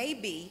 So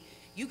maybe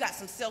you got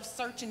some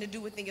self-searching to do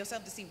within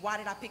yourself to see, why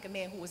did I pick a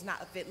man who was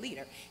not a fit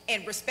leader?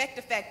 And respect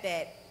the fact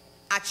that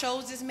I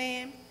chose this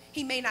man.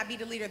 He may not be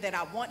the leader that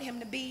I want him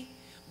to be,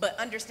 but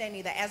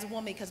understanding that as a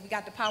woman, because we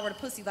got the power of the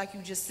pussy, like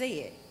you just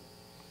said,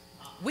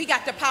 we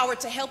got the power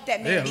to help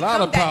that man Yeah, a become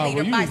lot of that power.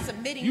 leader by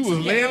submitting You to was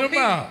him. laying them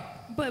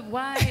out. But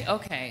why?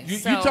 Okay. You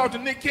so talked to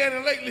Nick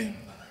Cannon lately?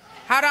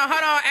 Hold on.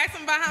 Ask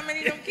him about how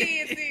many of them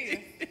kids is.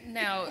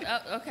 now,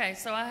 okay.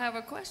 So I have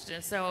a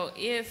question. So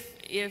if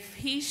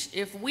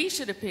we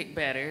should have picked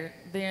better,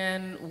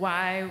 then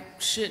why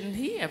shouldn't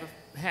he have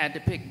had to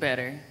pick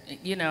better?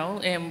 You know,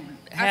 and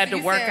had to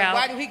work out.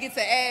 Why do he get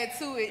to add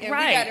to it and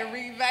Right. we got to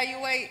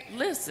reevaluate?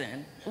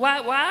 Listen, why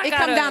I It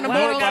gotta, come down to why I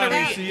morals gotta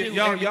and redo values.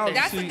 Y'all- everything?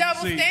 That's See- a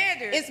double see.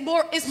 standard. It's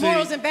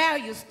morals and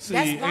values. See,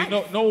 That's ain't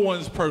life. no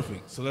one's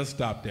perfect, so let's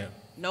stop that.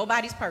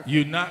 Nobody's perfect.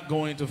 You're not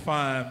going to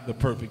find the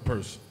perfect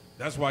person.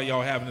 That's why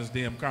y'all having this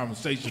damn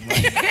conversation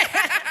right now.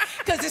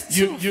 Because it's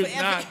You're true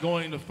forever. not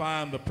going to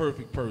find the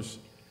perfect person.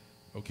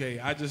 Okay,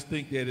 I just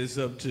think that it's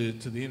up to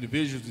the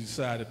individuals to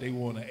decide if they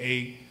want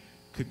to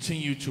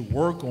continue to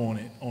work on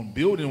it, on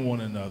building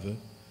one another,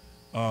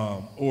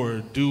 or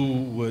do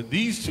what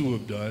these two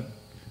have done.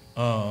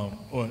 I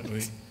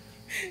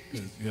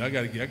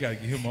gotta get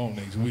him on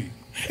next week.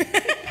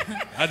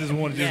 I just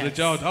wanted to let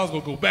y'all. I was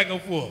gonna go back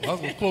and forth. I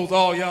was gonna close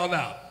all y'all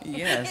out.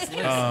 Yes.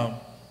 Listen.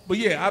 But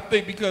yeah, I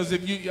think because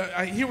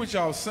I hear what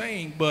y'all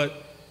saying,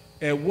 but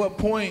at what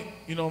point,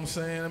 you know what I'm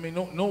saying? I mean,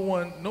 no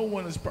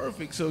one is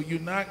perfect. So you're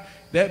not,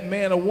 that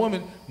man or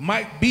woman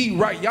might be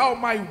right. Y'all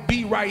might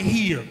be right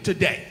here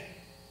today.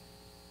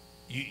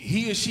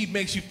 He or she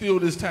makes you feel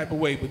this type of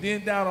way, but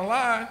then down the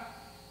line,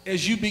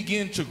 as you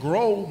begin to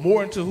grow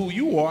more into who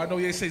you are, I know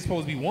they say it's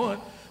supposed to be one,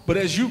 but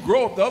as you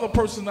grow, if the other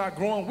person's not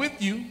growing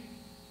with you,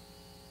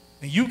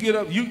 and you get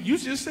up, you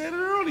just said it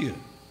earlier.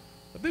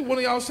 I think one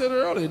of y'all said it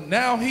earlier.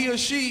 Now he or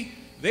she,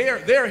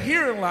 they're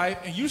here in life,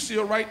 and you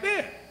still right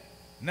there.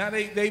 Now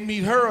they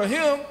meet her or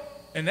him,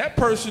 and that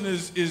person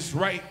is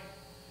right.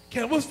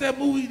 What's that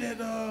movie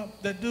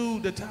that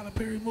dude, the Tyler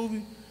Perry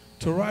movie,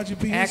 Taraji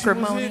P.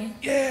 Henson was in? Acrimony?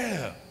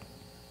 Yeah.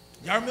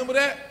 Y'all remember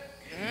that?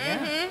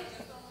 Yeah.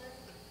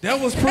 That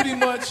was pretty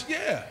much,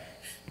 yeah.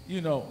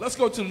 You know, let's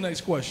go to the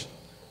next question.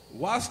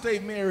 Why stay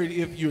married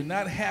if you're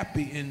not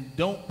happy and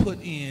don't put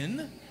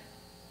in,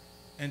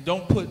 and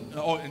don't put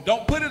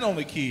it on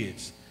the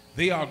kids?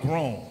 They are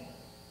grown.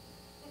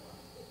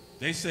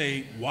 They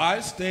say, why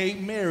stay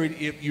married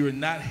if you're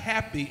not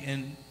happy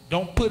and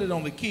don't put it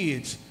on the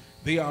kids?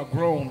 They are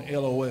grown,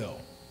 LOL.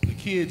 The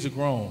kids are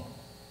grown.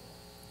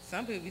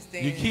 Some people be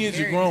staying. Your kids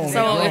are married grown. to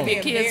So They're if grown.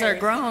 your kids are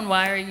grown,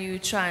 why are you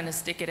trying to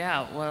stick it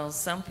out? Well,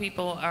 some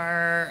people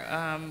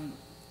are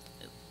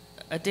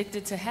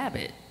addicted to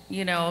habit.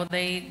 You know,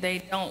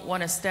 they don't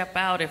want to step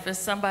out. If it's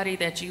somebody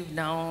that you've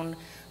known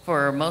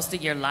for most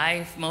of your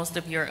life, most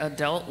of your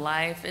adult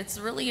life, it's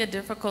really a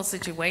difficult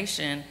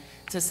situation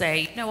to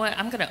say, you know what,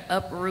 I'm going to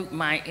uproot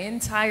my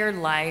entire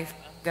life.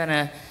 I'm going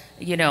to,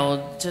 you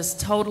know, just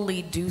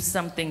totally do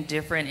something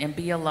different and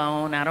be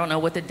alone. I don't know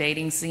what the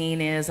dating scene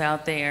is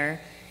out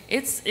there.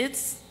 It's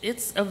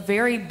a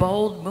very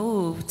bold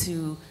move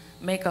to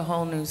make a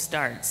whole new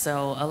start.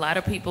 So a lot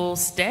of people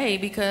stay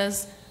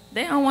because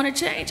they don't want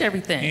to change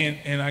everything.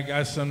 And I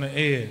got something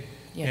to add.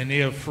 Yeah. And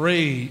they're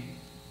afraid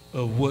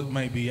of what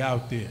might be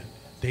out there.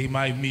 They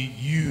might meet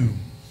you.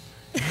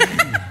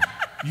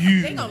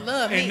 You. They gonna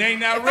love me. And they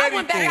not if ready I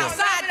went for back it.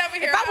 outside,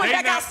 if I went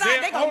back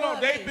outside, they gonna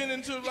love they've me. been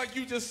into, like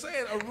you just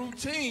said, a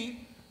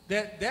routine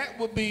that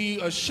would be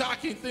a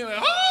shocking thing. Like,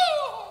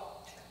 oh!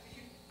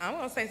 I'm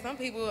gonna say some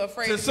people are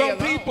afraid To to some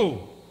be alone.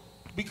 people.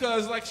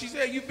 Because like she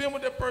said, you've been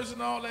with that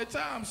person all that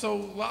time. So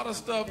a lot of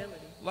stuff,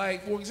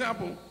 like for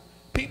example,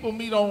 people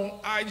meet on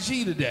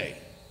IG today.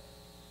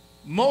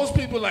 Most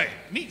people like,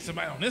 meet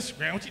somebody on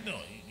Instagram, what you doing?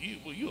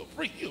 You a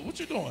freak, what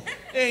you doing?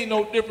 It ain't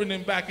no different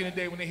than back in the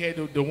day when they had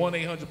the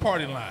 1-800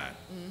 party line.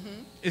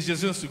 It's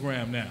just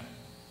Instagram now.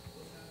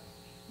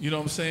 You know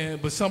what I'm saying?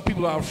 But some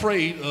people are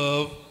afraid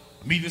of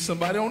meeting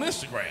somebody on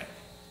Instagram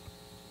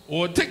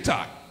or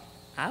TikTok.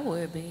 I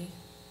would be.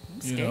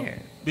 I'm You know?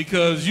 scared.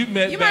 Because you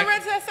met You back, might run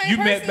to that same you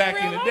person met back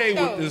in in real the day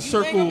life, with the though.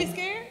 circle. You ain't gonna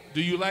be scared?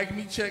 Do you like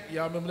me? Check.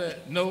 Y'all remember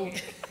that? No.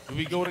 Do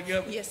we go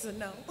together? Yes or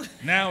no?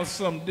 Now it's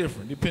something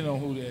different, depending on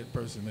who that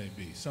person may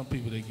be. Some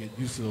people, they get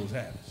used to those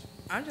habits.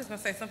 I'm just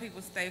gonna say some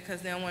people stay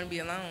because they don't want to be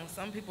alone.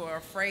 Some people are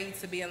afraid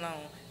to be alone.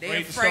 They're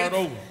Afraid to start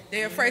over.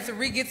 They're afraid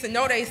to get to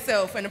know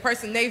themselves and the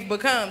person they've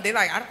become. They're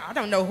like, I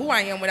don't know who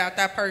I am without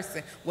that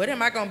person. What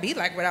am I gonna be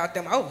like without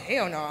them? Oh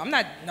hell no, I'm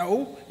not.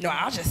 No,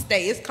 I'll just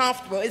stay. It's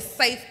comfortable. It's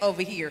safe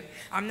over here.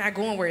 I'm not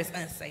going where it's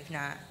unsafe.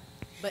 Nah.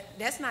 But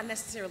that's not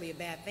necessarily a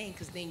bad thing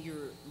because then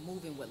you're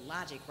moving with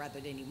logic rather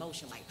than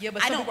emotion. Like, Yeah,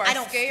 but I some don't, people I are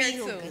don't scared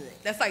feel too. good.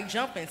 That's like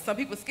jumping. Some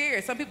people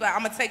scared. Some people like,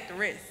 I'm gonna take the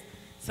risk.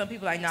 Some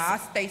people like, nah, I'll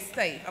stay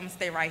safe. I'm gonna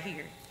stay right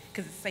here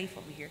because it's safe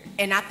over here.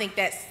 And I think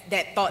that's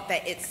that thought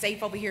that it's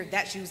safe over here,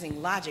 that's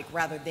using logic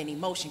rather than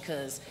emotion.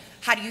 Because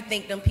how do you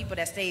think them people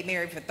that stayed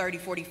married for 30,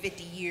 40,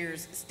 50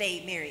 years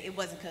stayed married? It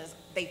wasn't because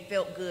they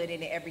felt good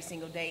in it every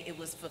single day. It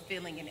was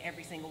fulfilling in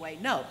every single way.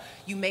 No,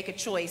 you make a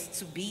choice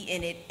to be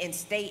in it and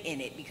stay in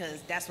it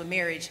because that's what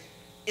marriage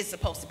is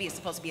supposed to be. It's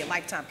supposed to be a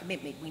lifetime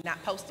commitment. We're not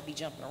supposed to be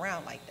jumping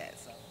around like that.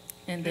 So.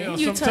 And You then know,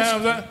 you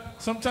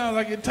sometimes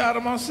I get tired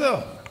of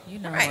myself. you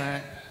know Right.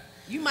 what?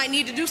 You might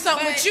need to do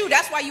something with you.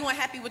 That's why you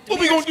unhappy with the What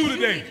we gonna marriage. do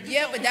today?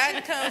 Yeah, but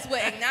that comes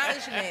with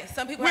acknowledgement.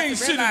 Some people We have ain't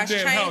to sitting in realize the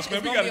damn change house, man.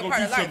 is We going to gotta be a go part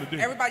do of life. something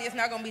today. Everybody is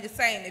not going to be the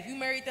same. If you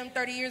married them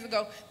 30 years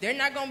ago, they're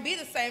not going to be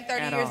the same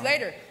 30 At years all.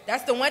 later.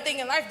 That's the one thing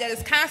in life that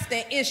is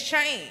constant is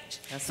change.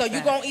 That's So a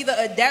you're fact. going to either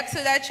adapt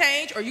to that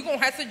change or you're going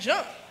to have to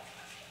jump.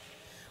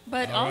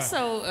 But All right.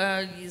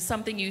 also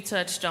something you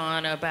touched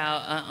on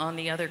about on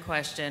the other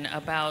question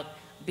about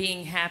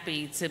being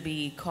happy to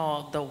be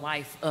called the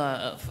wife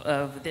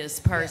of this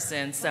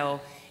person.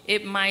 So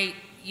it might,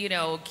 you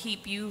know,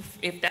 keep you,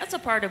 if that's a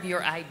part of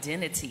your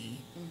identity,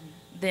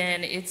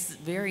 then it's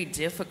very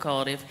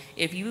difficult.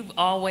 If you've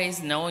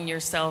always known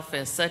yourself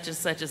as such and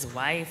such as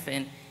wife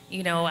and,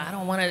 you know, I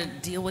don't want to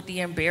deal with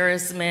the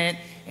embarrassment.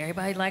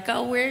 Everybody like,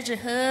 oh, where's your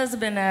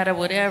husband at or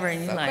whatever?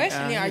 And So you're like,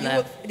 question oh, is, he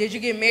left. did you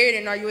get married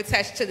and are you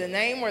attached to the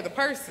name or the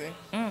person?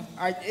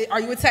 Are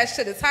you attached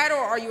to the title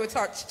or are you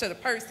attached to the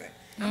person?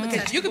 Because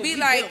attached you to could what be we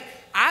like, built.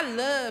 I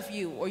love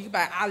you, or you be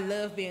like, I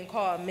love being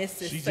called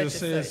Mrs. She such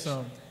just and said such.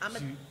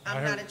 something.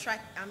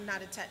 I'm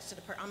not attached to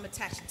the person. I'm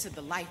attached to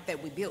the life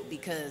that we built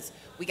because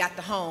we got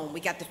the home, we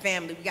got the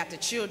family, we got the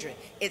children.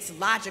 It's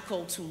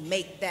logical to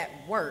make that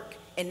work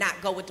and not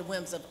go with the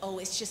whims of, oh,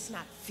 it's just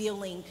not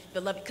feeling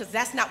the love, because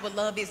that's not what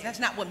love is. That's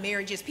not what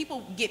marriage is.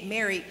 People get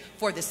married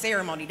for the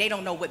ceremony. They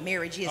don't know what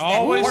marriage is. I That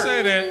always work.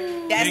 say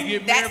that. They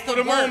get married for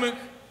the work. moment.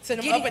 To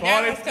them Getting- up and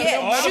all down. they-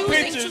 all the choosing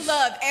pictures. to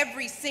love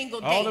every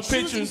single All day, the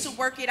choosing pictures. to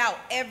work it out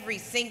every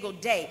single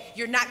day.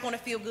 You're not going to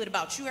feel good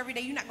about you every day.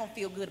 You're not going to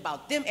feel good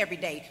about them every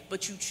day,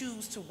 but you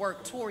choose to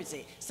work towards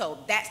it. So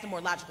that's the more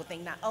logical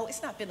thing. Not, oh,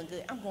 it's not feeling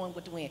good. I'm going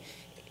with the wind.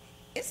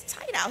 It's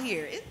tight out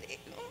here.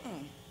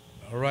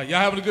 All right,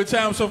 y'all having a good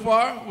time so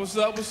far? What's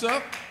up? What's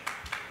up?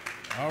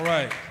 All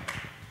right.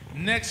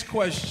 Next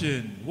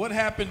question. What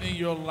happened in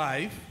your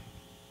life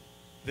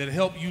that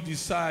helped you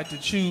decide to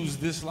choose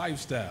this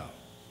lifestyle?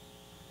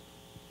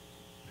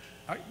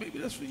 All right, maybe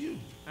that's for you.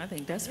 I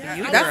think that's for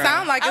you. That girl.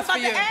 sound like I it's was for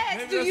about you. to ask,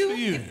 Maybe do that's you? for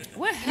you.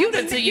 What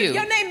happened to you?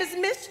 Your name is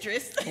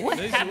Mistress. What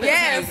They- happened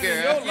Yes, to you,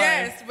 girl? Your life.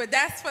 yes, but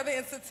that's for the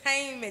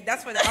entertainment.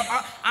 That's for the.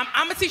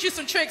 I'm gonna teach you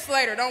some tricks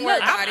later. Don't worry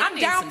Look, about I it.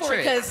 need down some for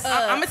it, tricks. 'cause,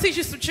 I'm gonna teach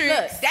you some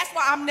tricks. Look, that's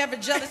why I'm never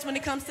jealous when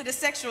it comes to the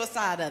sexual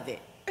side of it.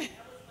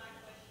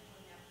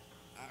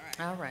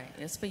 All right,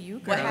 it's for you,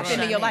 girl. What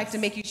happened in your Chaunise. life to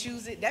make you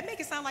choose it? That make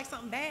it sound like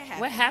something bad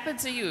happened. What happened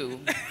to you?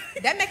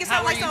 That make it How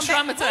sound were like you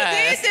something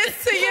bad. traumatized? Who did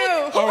this to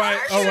you? All right,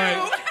 all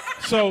right.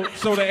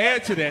 So to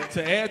add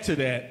to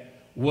that,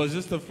 was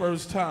this the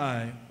first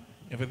time?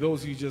 And for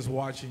those of you just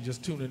watching,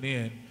 just tuning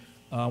in,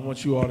 I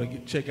want you all to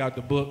check out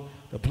the book,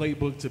 The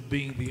Playbook to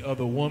Being the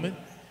Other Woman.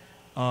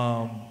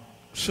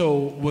 So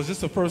was this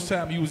the first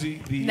time you was the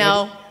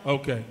No.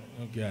 Okay,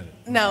 I got it.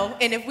 No,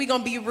 and if we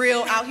gonna be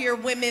real out here,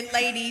 women,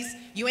 ladies,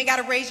 you ain't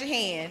gotta raise your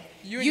hand.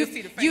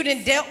 You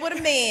done dealt with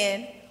a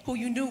man who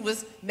you knew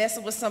was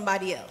messing with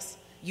somebody else.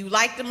 You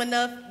liked him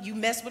enough, you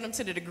messed with him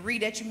to the degree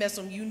that you messed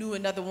with him, you knew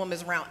another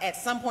woman's around at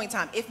some point in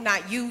time. If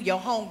not you, your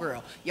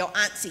homegirl, your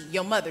auntie,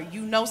 your mother,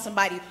 you know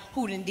somebody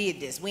who done did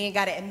this. We ain't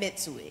gotta admit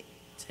to it.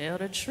 Tell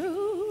the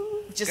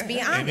truth. Just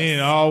be honest. And then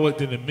all with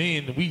the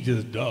men, we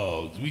just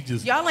dogs. We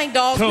just Y'all ain't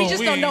dogs, we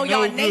just don't know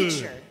y'all no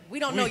nature. good. We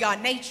don't know y'all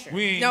nature.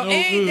 We ain't No, no it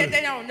ain't that good.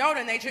 they don't know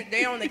the nature.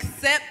 They don't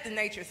accept the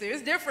nature. See,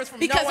 there's difference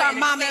from Because knowing our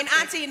mama and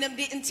accepting. auntie and them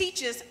didn't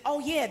teach us, oh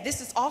yeah, this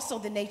is also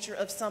the nature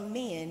of some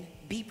men.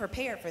 Be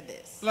prepared for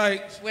this.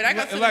 Like, Well, that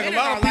goes to the like a men in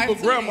lot our of people,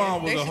 life, too, grandma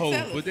then. was They a should hoe,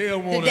 tell us. but they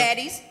don't The want to.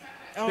 daddies.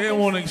 They don't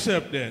want to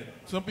accept that.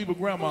 Some people,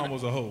 grandma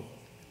was a hoe.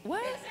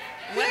 What?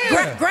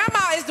 Grandma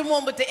is the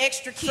one with the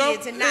extra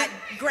kids and not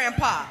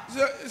grandpa.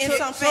 In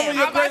some of families.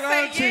 your I'm about to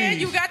say, great yeah,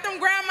 aunties. you got them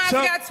grandmas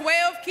Some- who got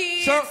 12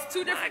 kids, some-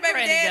 2 different My baby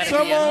granny daddies.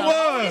 gotta be a Someone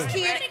hoe. was.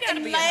 Kid, Granny gotta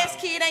and be a last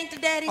hoe. kid ain't the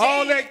daddy.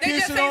 All that They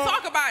just kissing ain't on,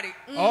 talk about it.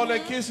 all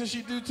that kissing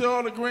she do to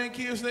all the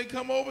grandkids, they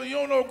come over. You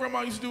don't know what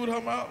grandma used to do with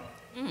her mouth.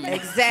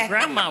 Exactly.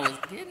 Grandma was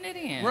getting it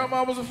in.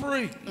 Grandma was a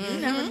freak. You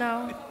never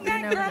know. You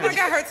never Grandma know.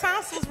 got her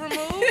tonsils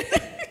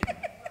removed.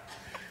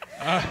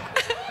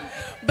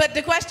 But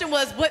the question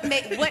was, what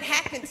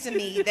happened to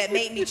me that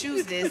made me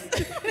choose this?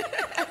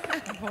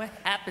 What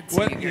happened to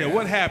What? you? Yeah, girl?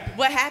 what happened?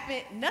 What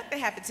happened? Nothing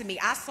happened to me.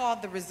 I saw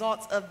the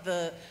results of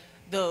the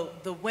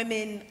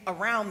women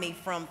around me,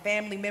 from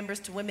family members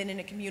to women in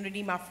the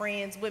community, my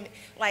friends, women.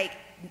 Like,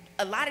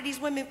 a lot of these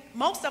women,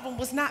 most of them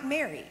was not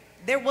married.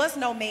 There was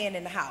no man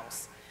in the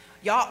house.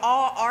 Y'all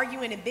all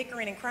arguing and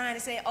bickering and crying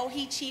and saying, oh,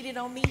 he cheated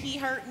on me, he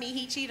hurt me,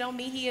 he cheated on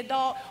me, he a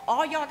dog.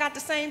 All y'all got the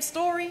same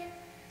story?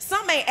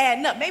 Some ain't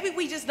adding up. Maybe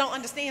we just don't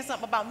understand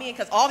something about men,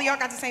 because all of y'all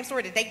got the same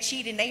story, that they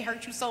cheated and they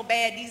hurt you so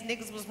bad, these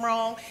niggas was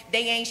wrong,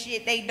 they ain't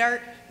shit, they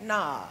dirt.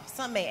 Nah,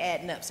 something ain't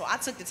adding up. So I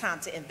took the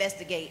time to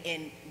investigate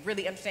and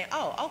really understand,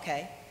 oh,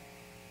 okay.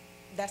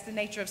 That's the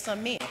nature of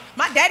some men.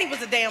 My daddy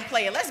was a damn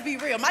player. Let's be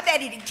real. My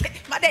daddy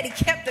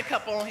kept a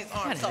couple on his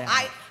arm. So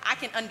I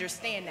can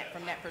understand that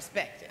from that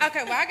perspective.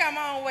 Okay, well, I got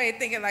my own way of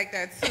thinking like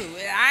that, too.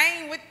 I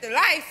ain't with the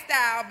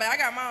lifestyle, but I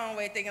got my own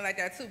way of thinking like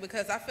that, too,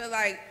 because I feel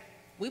like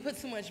we put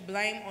too much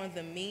blame on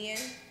the men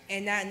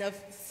and not enough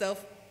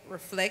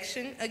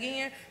self-reflection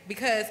again,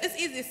 because it's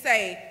easy to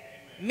say,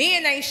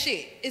 men ain't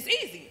shit. It's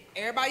easy.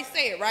 Everybody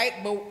say it, right?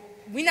 But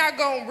we not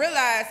gonna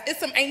realize it's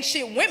some ain't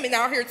shit women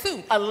out here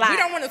too. A lot. We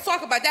don't want to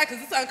talk about that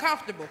because it's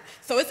uncomfortable.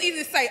 So it's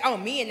easy to say, oh,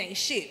 men ain't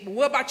shit. But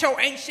what about your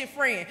ain't shit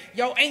friend?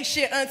 Your ain't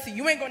shit auntie?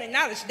 You ain't gonna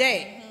acknowledge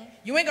that.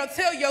 You ain't gonna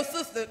tell your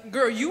sister,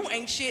 girl, you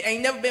ain't shit,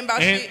 ain't never been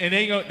about shit. And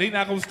they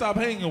not gonna stop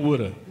hanging with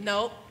her.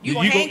 Nope. You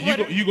gonna hang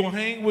with her. You gonna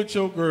hang with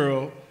your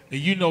girl, and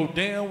you know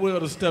damn well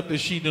the stuff that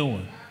she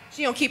doing.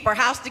 She don't keep her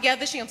house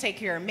together. She don't take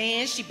care of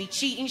men. She be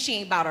cheating. She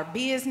ain't about her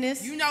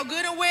business. You know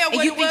good and well And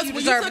what you it think was you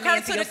when you deserve took a man her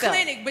to to the yourself.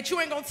 clinic, but you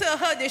ain't gonna tell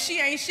her that she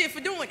ain't shit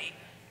for doing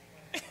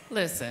it.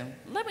 Listen,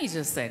 let me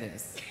just say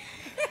this.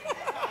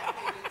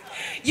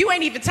 You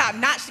ain't even top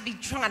notch to be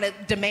trying to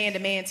demand a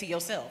man to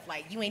yourself.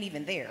 Like, you ain't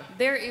even there.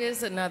 There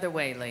is another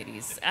way,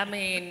 ladies. I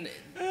mean,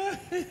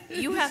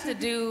 you have to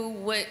do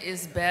what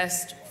is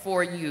best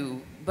for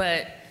you,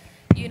 but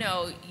you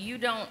know, you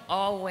don't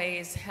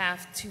always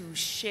have to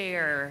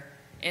share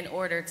in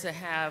order to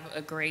have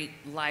a great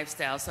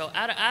lifestyle. So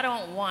I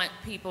don't want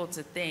people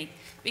to think,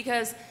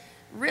 because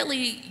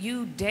really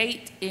you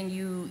date and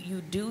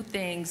you do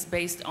things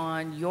based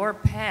on your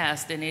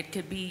past, and it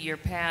could be your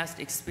past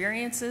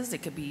experiences, it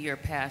could be your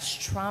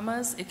past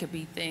traumas, it could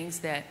be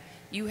things that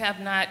you have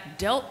not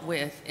dealt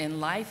with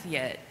in life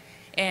yet.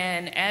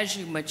 And as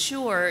you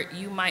mature,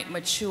 you might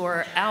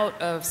mature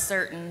out of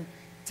certain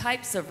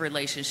types of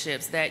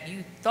relationships that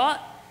you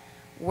thought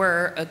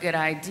were a good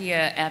idea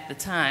at the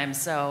time.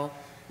 So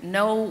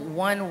no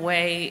one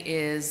way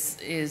is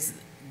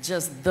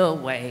just the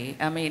way.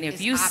 I mean, if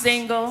It's you options.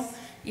 single,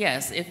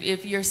 yes,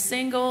 if you're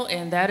single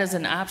and that is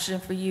an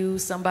option for you,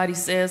 somebody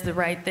says the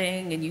right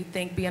thing and you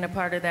think being a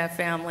part of that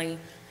family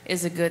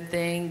is a good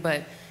thing,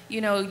 but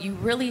you know, you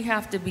really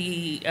have to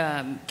be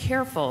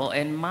careful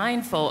and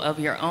mindful of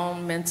your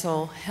own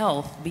mental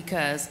health,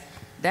 because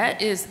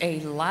that is a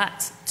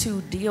lot to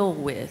deal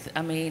with.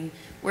 I mean,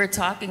 we're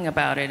talking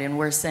about it and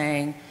we're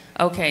saying,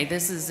 okay,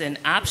 this is an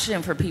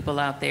option for people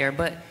out there,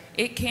 but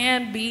it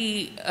can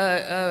be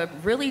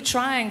really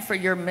trying for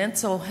your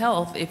mental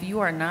health if you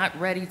are not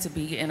ready to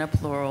be in a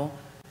plural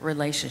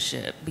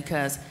relationship,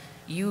 because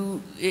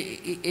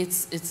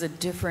it's a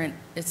different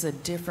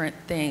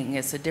thing.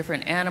 It's a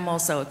different animal.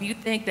 So if you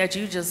think that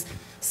you just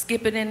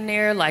skip it in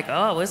there like,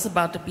 oh, it's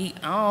about to be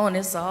on,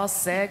 it's all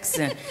sex,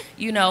 and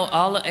you know,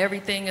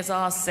 everything is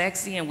all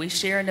sexy and we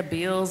sharing the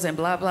bills and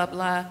blah blah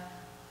blah.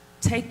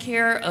 Take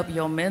care of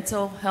your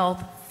mental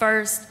health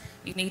first.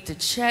 You need to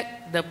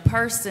check the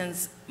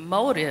person's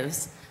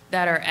motives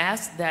that are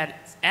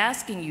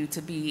asking you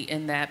to be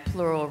in that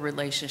plural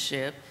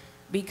relationship,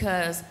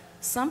 because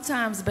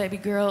sometimes, baby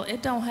girl,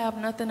 it don't have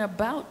nothing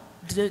about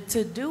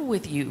to do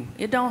with you.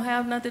 It don't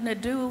have nothing to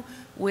do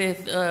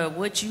with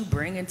what you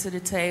bring into the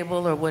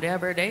table or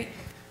whatever.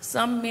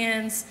 Some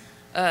men's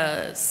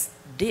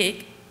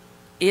dick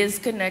is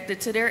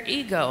connected to their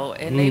ego,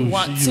 and they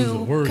want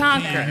to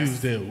conquer. Use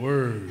that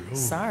word. Ooh.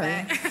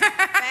 Sorry.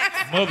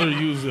 Mother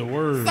used that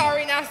word.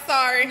 Sorry, not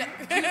sorry.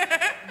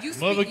 You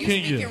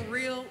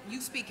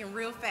speaking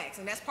real facts,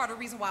 and that's part of the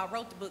reason why I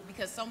wrote the book,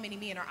 because so many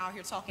men are out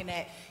here talking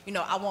that, you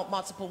know, I want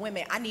multiple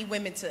women. I need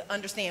women to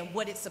understand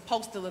what it's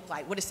supposed to look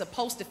like, what it's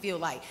supposed to feel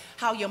like,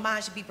 how your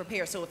mind should be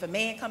prepared. So if a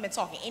man come and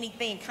talking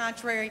anything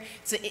contrary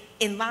to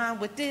in line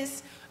with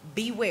this,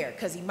 beware,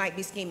 because he might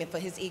be scheming for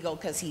his ego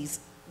because he's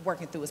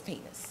working through his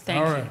penis.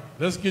 All right,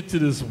 let's get to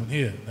this one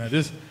here.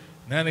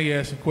 Now they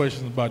asking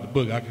questions about the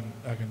book. I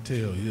can tell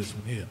you this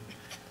one here.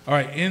 All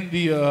right, in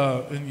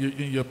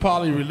your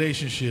poly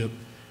relationship,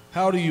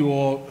 how do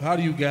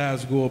you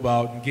guys go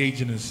about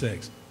engaging in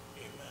sex?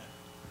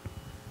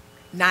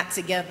 Not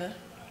together.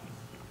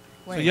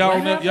 So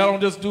y'all don't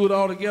just do it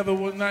all together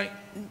one night?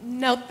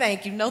 No,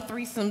 thank you. No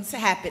threesomes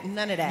happen.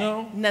 None of that.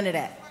 No? None of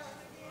that.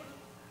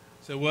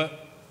 Say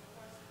what?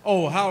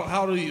 Oh,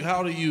 how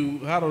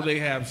do they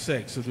have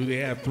sex? So do they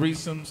have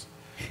threesomes?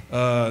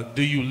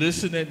 Do you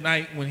listen at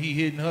night when he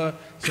hitting her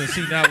since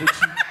he not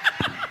with you?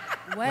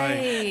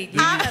 Wait,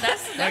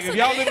 like if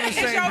y'all live in the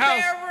same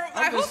house,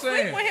 I'm just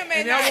saying.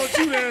 And y'all want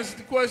you to answer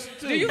the question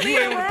too. Do you ain't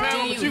leave on the the panel,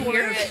 room? but you want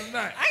to answer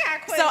tonight. I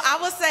got a question. So I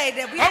will say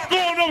that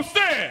I'm going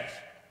upstairs.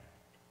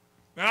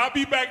 Now I'll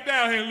be back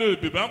down here in a little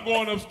bit, but I'm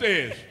going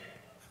upstairs.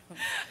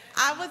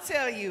 I will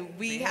tell you,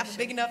 we have a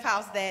big enough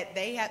house that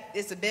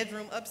it's a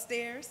bedroom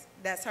upstairs.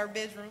 That's her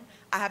bedroom.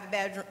 I have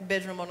a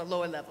bedroom on the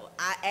lower level.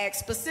 I asked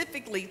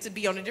specifically to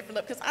be on a different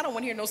level because I don't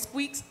want to hear no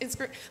squeaks and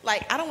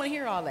like I don't want to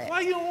hear all that.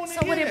 Why you don't want to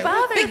So hear would it that?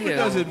 bother What you? difference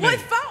does it What make?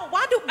 phone?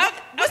 Why do? What's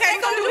Okay, that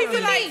so gonna do do we to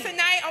feel like me?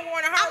 tonight I'm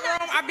going to her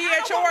room, I'll be at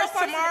I don't want yours no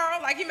person-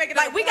 tomorrow? Like you make it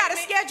Like we got to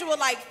schedule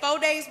like 4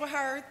 days with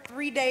her,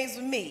 3 days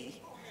with me.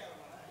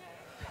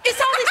 It's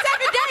only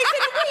 7 days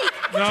in a week.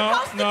 What you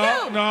supposed to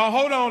do? No,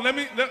 hold on.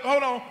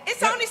 Hold on.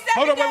 It's only 7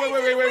 Hold on, days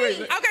wait. in a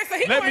week. Okay, so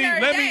he going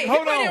every day.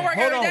 Hold He put in work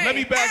on. every day. Let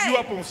me back you Hey.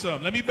 up on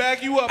something. Let me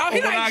back you up Oh, on he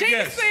what I like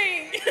guess.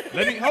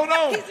 jinxing. Hold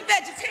on. He's a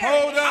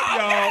vegetarian. Hold up,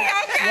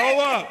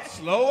 y'all. Okay.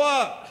 Slow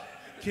up.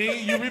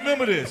 King, you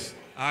remember this?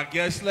 I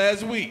guess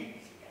last week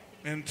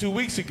and 2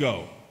 weeks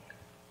ago.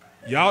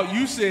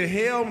 You said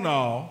hell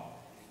no.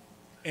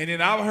 And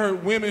then I've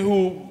heard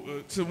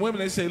women some women,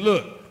 they say,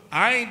 look,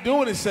 I ain't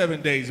doing it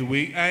 7 days a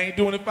week. I ain't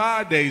doing it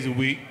 5 days a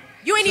week.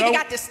 You ain't even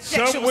got the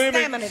sexual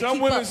stamina to Some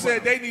keep women up said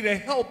with. they need a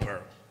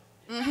helper.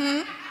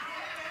 I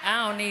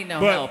don't need no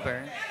But-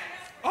 helper.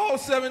 All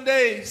 7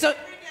 days.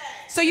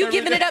 So you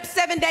giving it up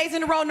 7 days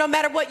in a row, no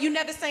matter what? You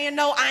never saying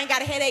no. I ain't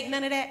got a headache.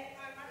 None of that.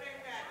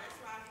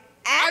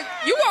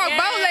 You walk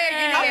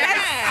bow-legged.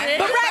 Okay.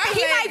 But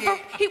rather,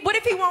 Bow-legged. what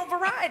if he want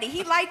variety?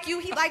 He like you,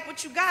 he like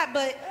what you got,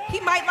 but he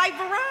might like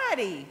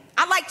variety.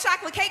 I like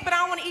chocolate cake, but I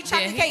don't want to eat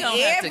chocolate he cake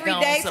gonna have to every go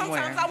day.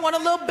 somewhere. Sometimes I want a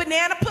little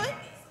banana pudding.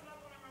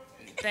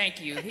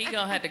 Thank you. He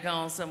gonna have to go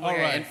on somewhere All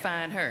right. and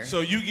find her. So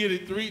you get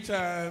it 3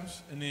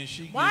 times, and then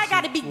she gets Why I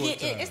got to it be 4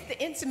 getting? times. It's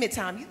the intimate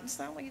time. You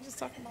sound like you're just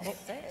talking about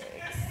sex.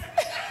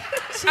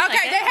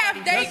 Okay, they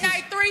have date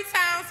night 3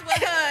 times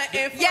with her.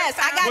 And 4 Yes,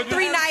 I times got But do-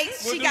 3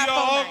 nights. Well, She do got y'all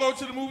 4 all nights. go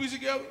to the movies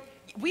together?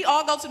 We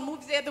all go to the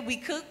movies together. We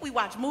cook. We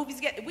watch movies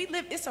together. We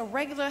live. It's a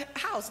regular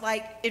house.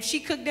 Like if she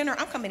cooked dinner,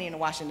 I'm coming in and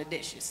washing the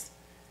dishes.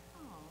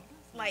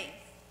 Like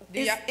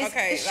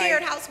it's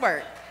shared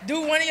housework. Do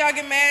one of y'all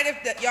get mad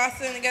if y'all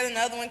sitting together and the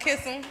other one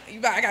kiss him?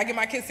 I gotta get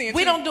my kiss in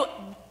We too. don't do.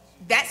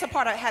 That's a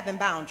part of having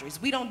boundaries.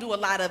 We don't do a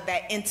lot of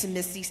that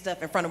intimacy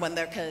stuff in front of one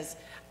another because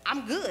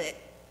I'm good,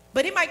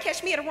 but it might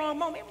catch me at the wrong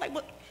moment. I'm like,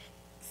 what?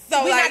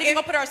 So we're like, not even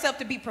gonna put ourselves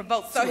to be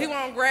provoked. So to he it.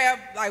 won't grab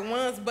like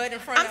one's butt in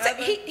front I'm of the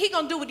saying other? he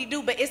gonna do what he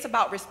do, but it's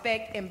about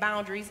respect and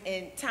boundaries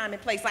and time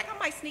and place. Like I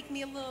might sneak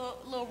me a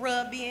little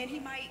rub in. He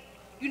might,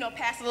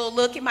 pass a little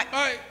look. He might, All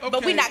right, but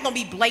okay. we're not gonna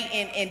be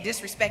blatant and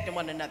disrespecting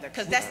one another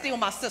because that's still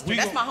my sister.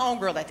 That's my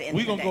homegirl at the end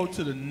We're of the going day.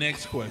 to go to the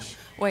next question.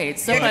 Wait,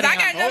 Because somebody. I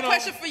got Hold another on.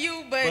 question for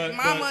you, but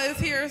Mama is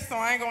here, so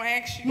I ain't gonna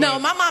ask you. No,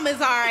 my mom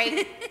is all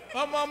right.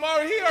 My mom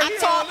already here. I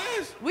talk.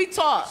 We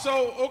talk.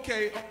 So,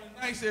 okay, on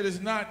the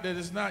night that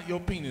it's not your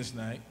penis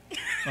night.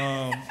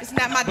 It's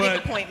not my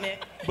dick appointment.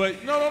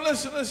 But, no,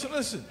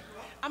 listen.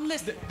 I'm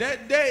listening.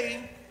 That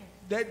day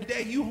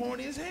you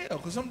horny as hell.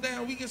 Because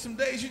sometimes we get some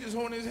days you just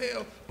horny as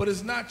hell, but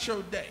it's not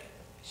your day.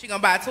 She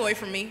gonna buy a toy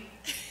for me.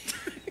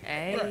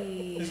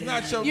 Hey. It's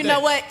not your day. You know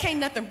what? Can't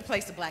nothing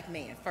replace a black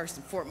man, first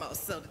and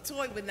foremost. So the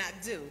toy would not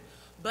do.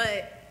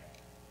 But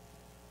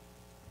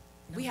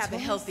we have a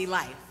healthy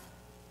life.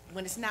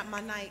 When it's not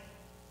my night,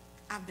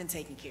 I've been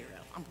taken care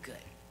of. I'm good.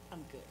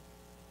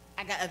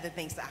 I got other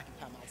things to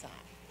occupy my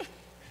time.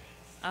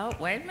 Oh,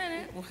 wait a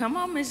minute. Well, come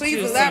on, Miss Please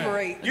Juicy.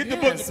 elaborate. Get the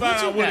book to find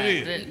out what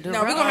it is.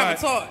 No, we're gonna have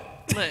to talk.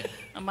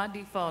 Look, my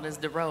default is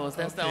the rose.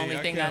 That's the Okay, only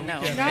I thing can't- I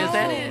know. we Is can't-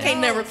 that it? Can't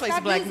never replace a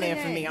Stop black using man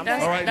that. for me. I'm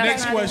That's- All right, that's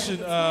next not-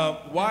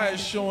 question. Why is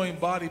showing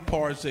body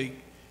parts a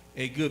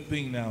good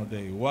thing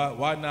nowadays?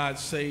 Why not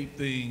save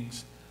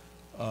things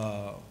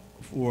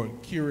for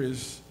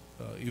curious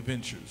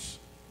adventures?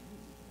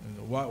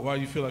 And why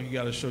you feel like you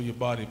got to show your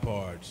body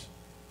parts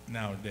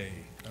nowadays?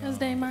 Because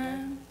they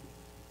mine.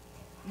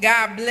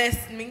 God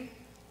blessed me.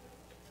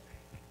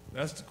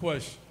 That's the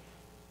question.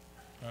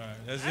 All right,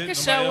 that's it. I can Nobody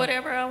show else?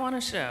 whatever I want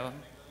to show.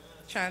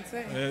 Trying to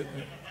say.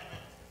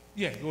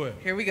 Yeah, go ahead.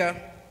 Here we go.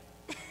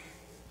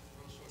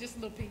 Just a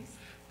little piece.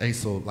 Hey,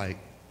 so like,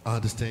 I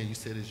understand you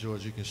said it's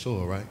yours, you can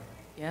show it, right?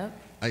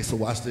 Yep. Hey, so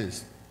watch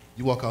this.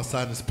 You walk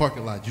outside in this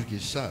parking lot, you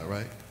get shot,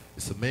 right?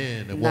 It's a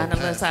man that Not walked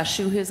unless past. I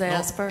shoot his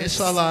ass first.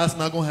 Inshallah, it's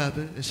not gonna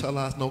happen.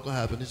 Inshallah, it's not gonna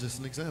happen. It's just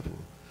an example.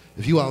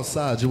 If you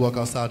outside, you walk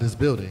outside this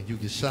building, you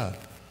get shot.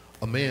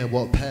 A man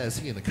walk past,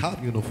 he in a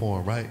cop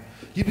uniform, right?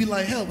 You be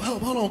like, help,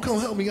 hold on, come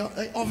help me.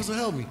 Hey, officer,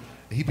 help me.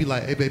 And he be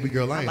like, hey, baby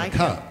girl, I ain't a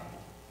cop.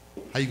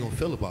 How you gonna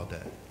feel about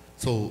that?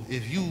 So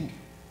if you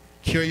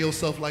carry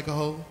yourself like a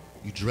hoe,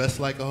 you dress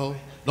like a hoe.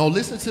 No,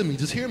 listen to me,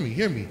 just hear me.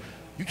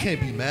 You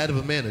can't be mad if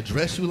a man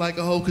address you like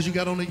a hoe because you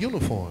got on a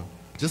uniform.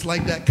 Just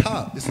like that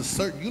cop, it's a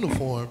certain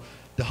uniform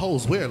the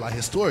hoes wear, like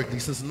historically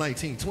since the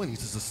 1920s.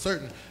 It's a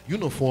certain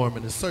uniform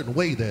and a certain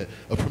way that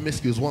a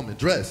promiscuous woman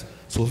dress.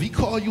 So if he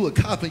call you a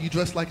cop and you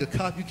dress like a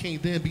cop, you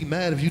can't then be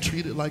mad if you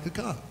treat it like a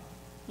cop.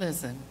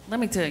 Listen, let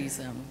me tell you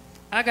something.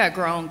 I got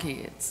grown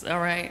kids, all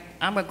right?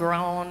 I'm a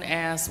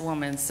grown-ass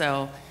woman,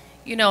 so,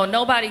 you know,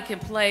 nobody can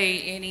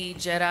play any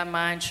Jedi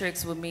mind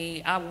tricks with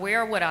me. I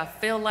wear what I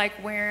feel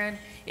like wearing.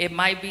 It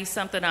might be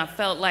something I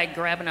felt like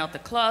grabbing out the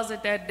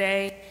closet that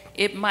day.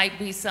 It might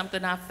be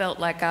something I felt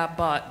like I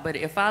bought. But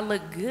if I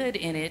look good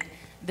in it,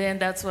 then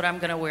that's what I'm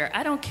going to wear.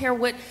 I don't care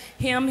what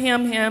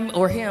him,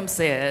 or him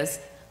says.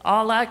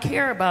 All I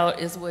care about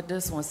is what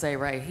this one say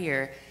right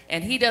here.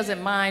 And he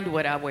doesn't mind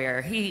what I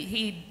wear.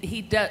 He's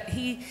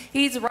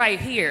right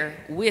here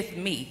with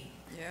me.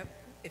 Yep.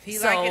 If he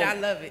like it, I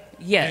love it.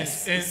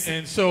 Yes.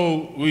 And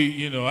so we,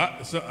 you know,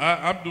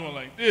 I'm doing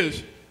like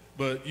this,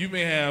 but you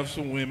may have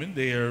some women,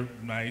 they are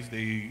nice,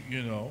 they,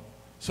 you know.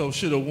 So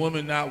should a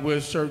woman not wear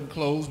certain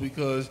clothes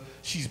because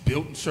she's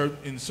built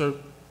in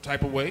certain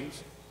type of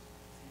ways?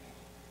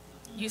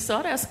 You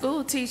saw that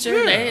school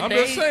teacher. Yeah, I'm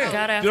just saying.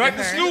 Got after like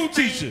the her. school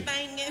teacher.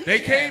 They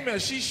came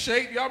and she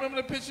shaped. Y'all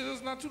remember the picture?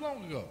 This not too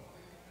long ago.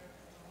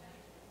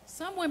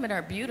 Some women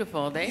are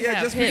beautiful. They Yeah,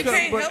 have just hips.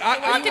 because. But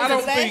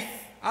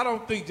I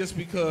don't think just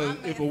because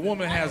if a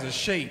woman has a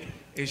shape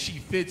and she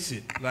fits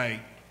it like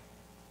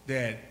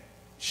that,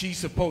 she's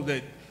supposed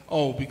that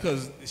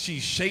because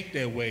she's shaped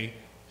that way,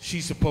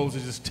 she's supposed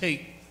to just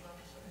take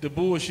the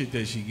bullshit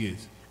that she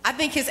gets. I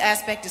think his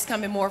aspect is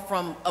coming more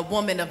from a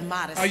woman of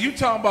modesty. Are you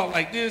talking about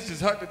like this?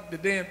 Just hurt the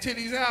damn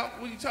titties out?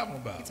 What are you talking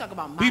about? You talk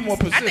about Be more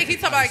modesty. specific. I think he's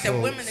talking about like the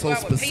women that go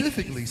out with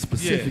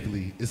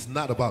Specifically, it's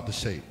not about the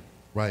shape,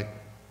 right?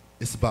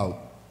 It's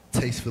about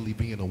tastefully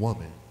being a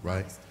woman,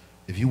 right?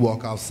 If you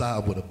walk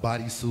outside with a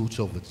bodysuit,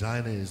 your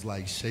vagina is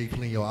like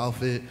shaping your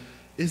outfit,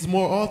 it's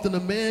more often a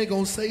man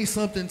gonna say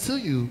something to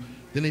you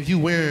than if you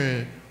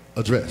wearing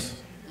a dress.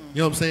 You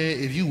know what I'm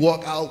saying? If you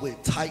walk out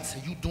with tights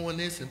and you doing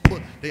this and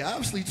they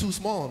obviously too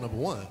small, number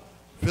one.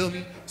 Feel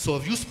me? So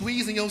if you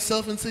squeezing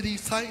yourself into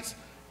these tights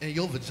and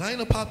your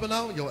vagina popping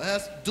out, your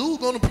ass, dude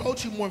gonna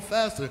approach you more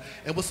faster.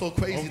 And what's so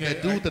crazy,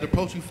 that dude that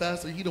approach you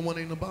faster, he the one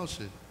ain't about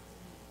shit.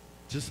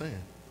 Just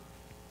saying.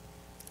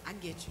 I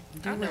get you.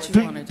 Do what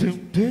you want to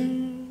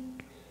do.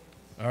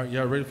 All right,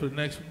 y'all ready for the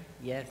next one?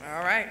 Yes.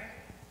 All right.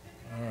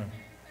 All right.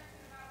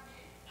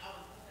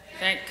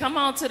 Come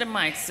on to the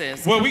mic,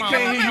 sis. Well, come we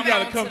can't hear you. Got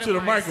to on come to the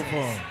mic,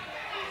 microphone. sis.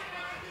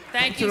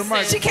 Thank Come you, to the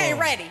sis. She came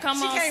ready. Come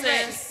she on, came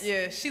sis.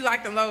 Yeah, she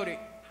like to load it.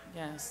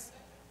 Yes.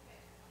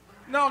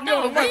 No,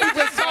 we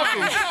just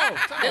talking.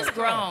 This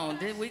grown.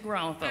 We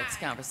grown folks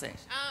conversation.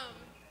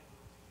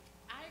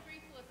 I agree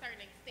to a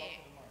certain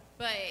extent,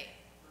 but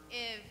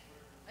if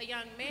a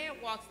young man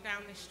walks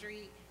down the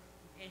street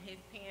and his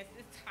pants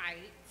is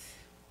tight,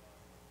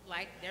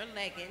 like they're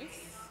leggings,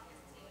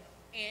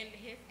 and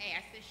his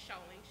ass is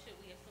showing, should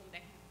we assume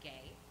that he's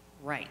gay?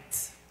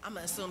 Right. I'm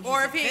gonna assume.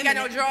 Or if he ain't got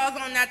no drawers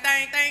on that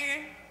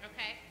thing.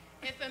 Okay.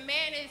 If a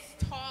man is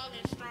tall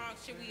and strong,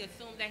 should we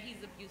assume that he's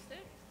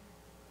abusive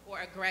or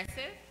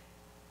aggressive?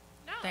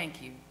 No.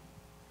 Thank you.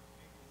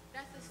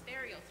 That's a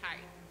stereotype.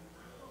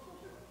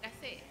 That's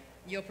it.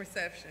 Your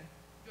perception.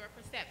 Your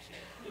perception.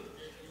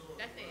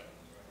 That's it.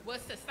 What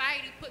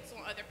society puts on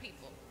other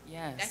people.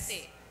 Yes. That's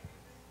it.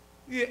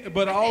 Yeah,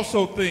 but I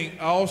also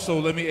think,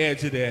 let me add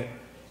to that.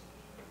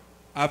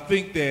 I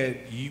think that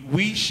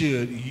we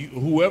should,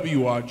 whoever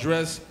you are,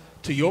 dress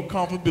to your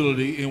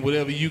comfortability in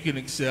whatever you can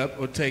accept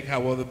or take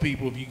how other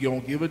people, if you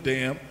don't give a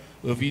damn,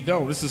 or if you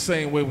don't. It's the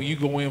same way when you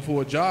go in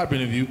for a job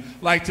interview.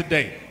 Like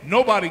today,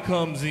 nobody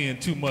comes in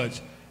too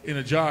much in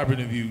a job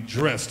interview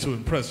dressed to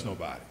impress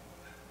nobody.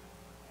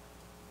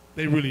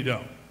 They really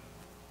don't.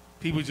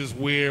 People just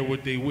wear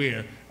what they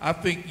wear. I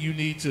think you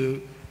need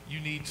to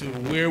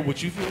wear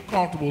what you feel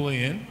comfortable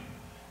in,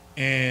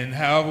 and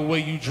however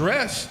way you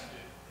dress,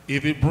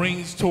 if it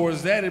brings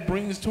towards that, it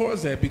brings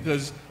towards that,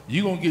 because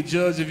you're going to get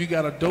judged if you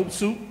got a dope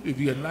suit, if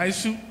you got a nice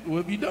suit, or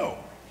if you don't.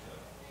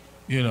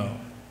 You know.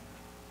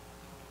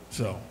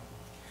 So,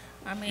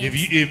 I mean,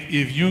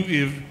 if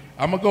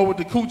I'm gonna go with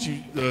the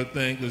coochie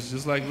thing, because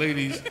just like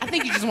ladies. I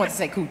think you just want to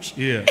say coochie.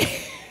 Yeah.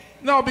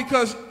 No,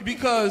 because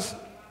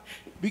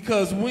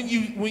when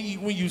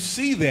you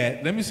see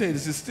that, let me say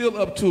this, it's still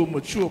up to a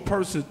mature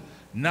person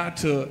not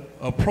to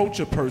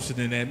approach a person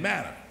in that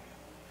manner.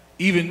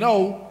 Even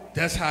though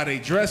that's how they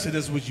dress it,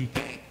 that's what you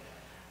think.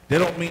 That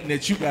don't mean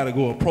that you gotta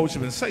go approach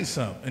them and say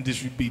something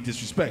and be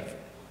disrespectful.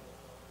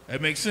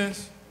 That makes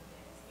sense?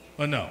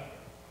 Or no?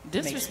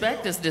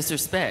 Disrespect is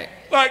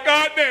disrespect. Like,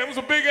 goddamn, it was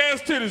a big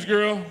ass titties,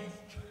 girl.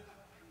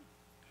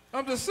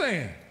 I'm just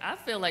saying. I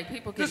feel like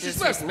people can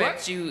Disrespectful,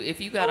 disrespect right? you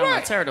if you got All on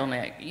right. a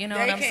turtleneck. You know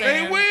They what I'm can.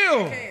 saying? They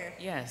will.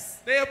 Yes.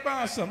 They'll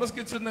find something. Let's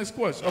get to the next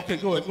question. Okay,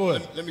 go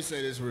ahead. Let me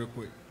say this real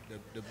quick.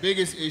 The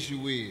biggest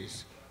issue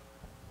is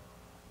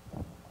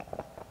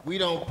we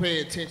don't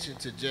pay attention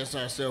to just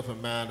ourselves and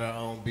mind our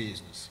own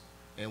business.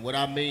 And what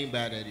I mean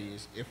by that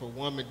is, if a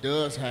woman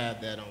does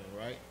have that on,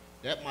 right,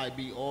 that might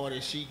be all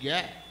that she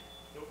got,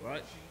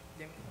 right?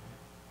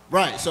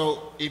 Right,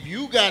 so if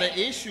you got an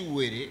issue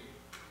with it,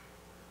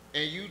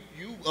 and you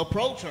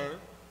approach her,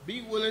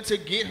 be willing to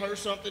get her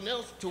something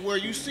else to where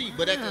you see.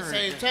 But at the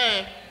same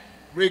time,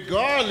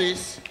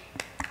 regardless,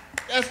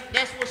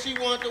 that's what she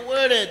wanted to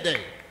wear that day.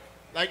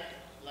 Like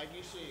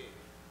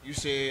you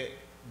said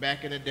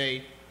back in the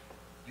day,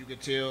 you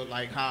could tell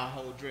like how a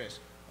hoe dress.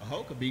 A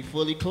hoe could be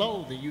fully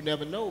clothed and you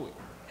never know it.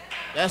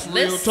 That's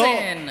real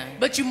talk.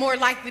 But you're more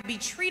likely to be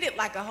treated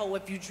like a hoe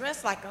if you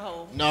dress like a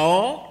hoe.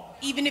 No.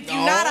 Even if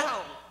you're not a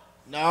hoe.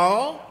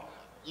 No.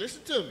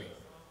 Listen to me.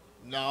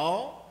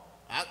 No.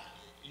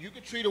 You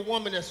could treat a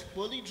woman that's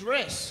fully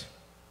dressed,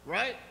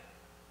 right?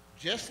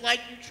 Just like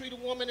you treat a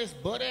woman that's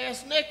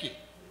butt-ass naked.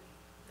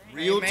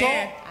 Real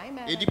talk.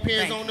 It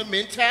depends on the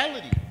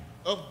mentality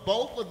of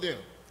both of them.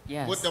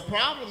 Yes. But the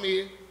problem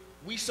is,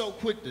 we so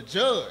quick to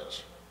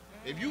judge.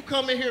 If you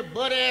come in here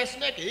butt-ass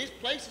naked, there's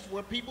places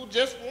where people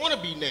just want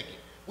to be naked.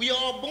 We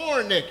all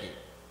born naked.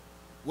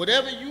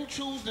 Whatever you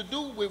choose to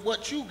do with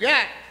what you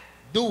got,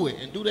 do it.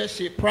 And do that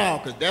shit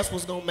proud, because that's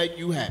what's going to make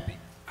you happy.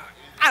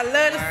 I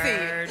love to see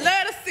it.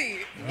 Love to see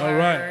it. All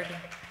right.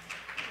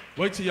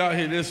 Wait till y'all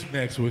hear this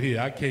next one here.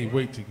 I can't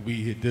wait till we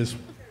hit this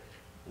one.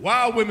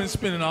 Why are women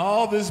spending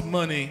all this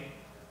money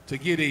to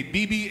get a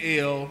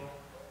BBL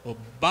or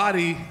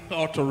body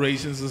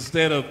alterations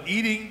instead of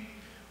eating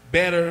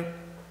better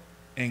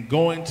and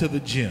going to the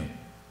gym?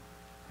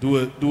 Do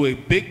a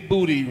big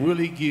booty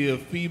really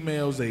give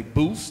females a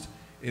boost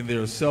in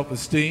their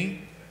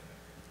self-esteem?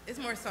 It's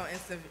more so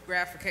instant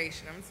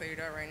gratification. I'm gonna tell you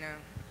that right now.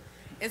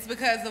 It's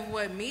because of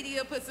what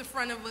media puts in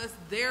front of us,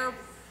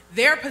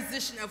 their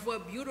position of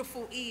what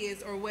beautiful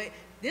is, or what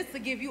this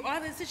will give you all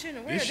the attention in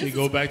the world. This should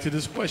go back to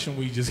this question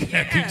we just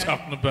can't keep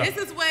talking about. This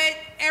is what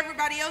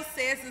everybody else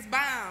says is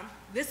bomb.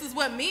 This is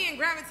what men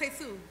gravitate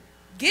to.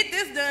 Get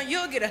this done,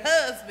 you'll get a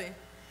husband.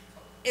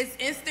 It's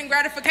instant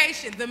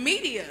gratification. The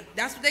media,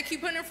 that's what they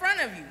keep putting in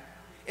front of you.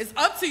 It's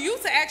up to you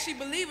to actually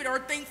believe it or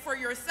think for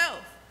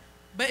yourself.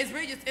 But it's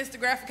really just instant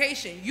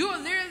gratification. You'll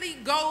literally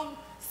go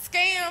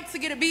scam to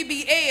get a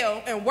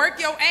BBL and work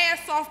your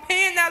ass off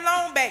paying that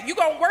loan back. You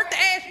gonna work the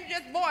ass you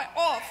just bought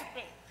off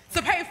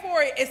to pay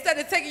for it instead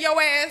of taking your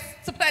ass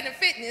to Platinum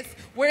Fitness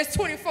where it's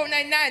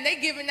 $24.99. They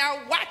giving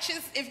out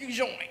watches if you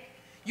join.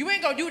 You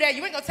ain't gonna do that.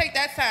 You ain't gonna take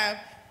that time.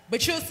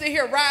 But you'll sit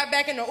here, ride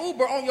back in the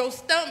Uber on your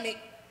stomach.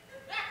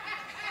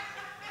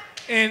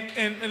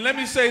 And let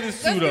me say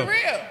this too, though. Let's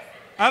be real.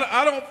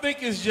 I don't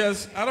think it's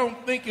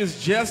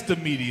just the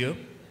media.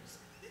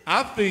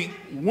 I think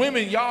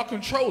women, y'all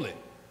control it.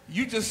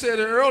 You just said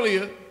it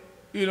earlier,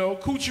 you know,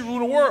 coochie rule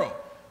the world.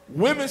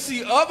 Women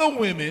see other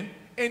women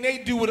and they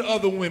do what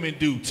other women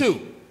do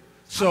too.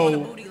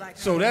 So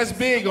that's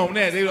big on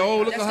that. They go,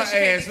 oh, look at her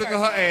ass, look at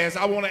her ass.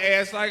 I want an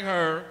ass like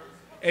her.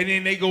 And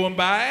then they go and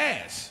buy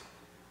ass.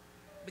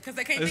 Because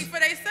they can't think for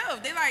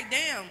themselves. They like,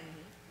 damn,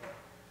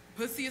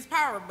 pussy is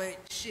power, but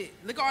shit,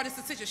 look at all this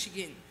attention she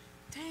getting.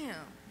 Damn,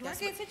 do I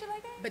get attention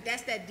like that? But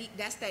that's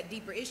that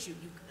deeper issue.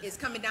 It's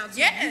coming down to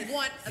Yes. you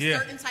want a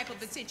certain type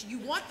of attention. You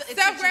want the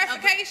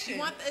self-gratification. You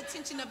want the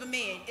attention of a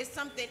man. It's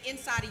something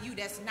inside of you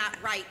that's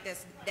not right.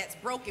 That's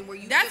broken. Where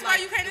you. That's feel why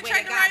like you can't the way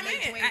attract the that right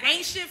God made man. you I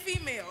ain't shit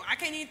female. I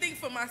can't even think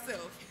for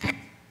myself.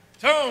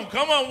 Tone,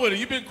 come on with it.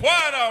 You've been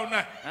quiet all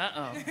night.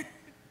 Uh-oh.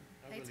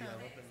 Hey, Tom.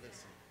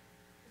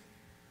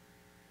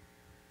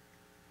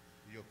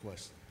 Your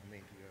question,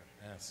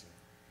 your answer.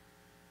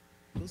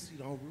 Pussy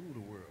don't rule the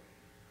world.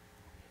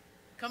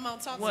 Come on,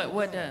 talk to me.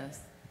 What does?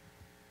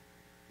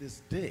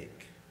 This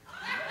dick.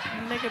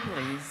 Nigga,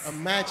 please.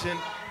 Imagine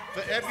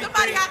for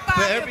Somebody high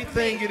five him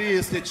everything it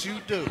is that you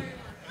do.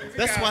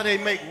 That's why they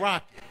make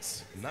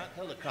rockets, not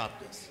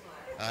helicopters.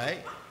 All right?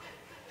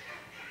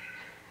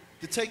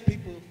 To take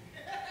people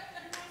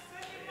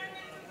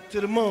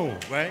to the moon,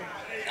 right?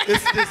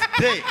 It's this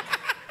dick.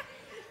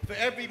 For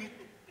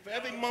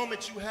every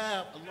moment you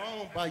have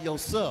alone by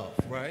yourself,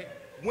 right?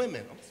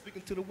 Women, I'm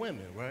speaking to the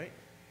women, right?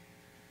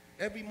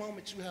 Every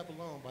moment you have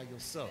alone by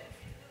yourself,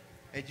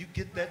 and you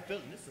get that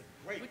feeling, it's a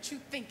great. What you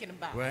thinking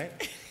about?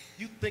 Right?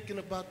 You thinking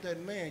about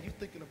that man, you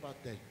thinking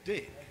about that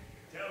dick.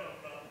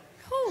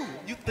 Who?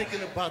 You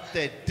thinking about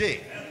that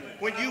dick.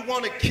 When you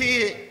want a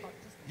kid,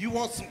 you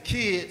want some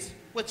kids,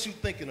 what you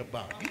thinking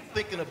about? You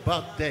thinking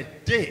about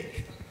that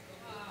dick.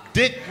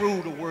 Dick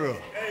rule the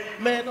world.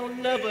 Man,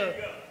 don't never,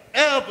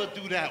 ever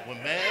do that one,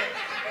 man.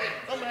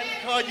 I'm gonna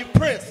have to call you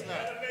Prince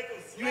now.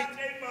 You ain't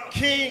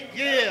king,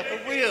 yeah,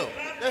 for real.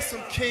 That's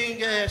some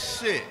king ass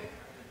shit.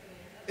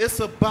 It's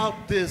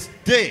about this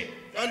dick.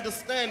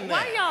 Understand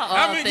that? Why y'all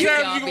How all many think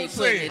times y'all you be gonna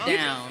putting say it it?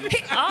 down? You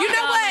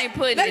know what? Ain't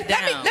putting it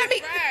down. Let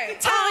me,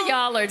 All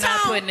y'all are not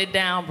Tone, putting it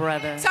down,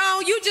 brother.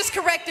 Tone, you just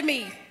corrected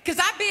me. Because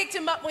I bigged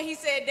him up when he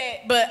said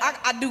that. But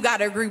I do got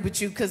to agree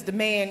with you because the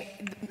man,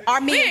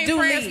 our men ain't do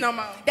friends lead. no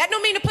more. That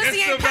don't mean the pussy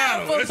It's ain't the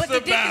battle. powerful, It's but the the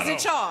dick is battle. in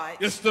charge.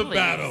 It's the Please.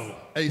 battle.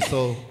 Hey,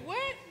 so What?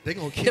 they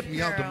gonna kick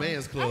me out the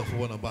man's club for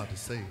what I'm about to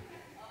say.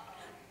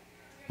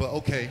 But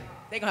okay.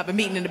 They going to have a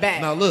meeting in the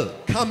back. Now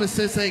look, common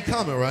sense ain't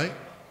common, right?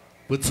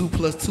 But 2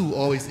 + 2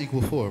 always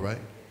equal 4, right?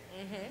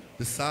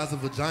 The size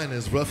of a vagina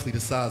is roughly the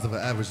size of an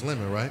average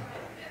lemon, right?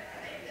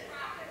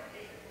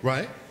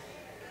 Right?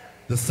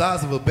 The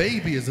size of a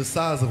baby is the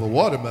size of a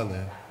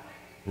watermelon,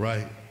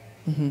 right?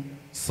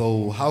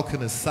 So how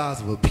can the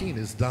size of a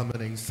penis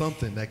dominate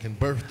something that can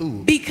birth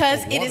through? Because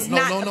a it water- is no,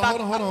 not No,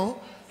 about- hold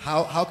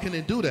on. How can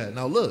it do that?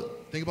 Now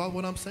look, think about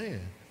what I'm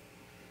saying.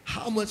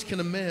 How much can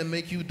a man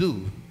make you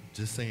do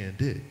just saying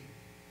dick?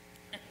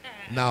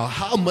 Now,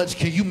 how much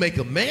can you make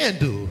a man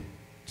do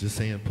just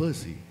saying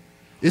pussy?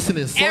 It's an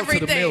insult to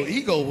the male Everything.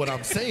 ego, what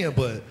I'm saying,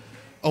 but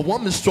a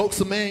woman strokes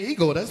a man's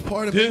ego. That's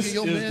part of This making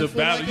your is man the feel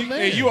battle. like a You, man.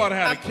 hey, you ought to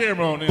have a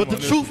camera on him. But the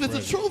on this truth one, is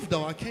the Fred. truth,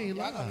 though. I can't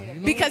lie. You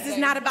know? Because it's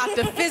not about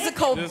the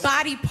physical This-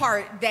 body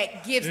part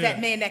that gives Yeah. that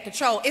man that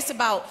control. It's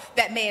about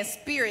that man's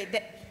spirit.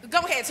 That Go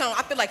ahead, Tone.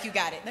 I feel like you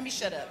got it. Let me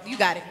shut up. You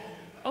got it.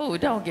 Oh,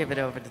 don't give it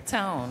over to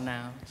Tone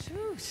now.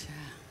 Shoosh.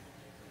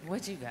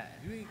 What you got?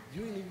 You ain't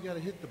even gotta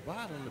hit the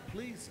bottom to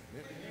please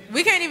him.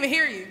 We can't even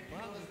hear you.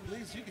 Bottom to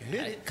please, you can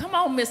hit it. Come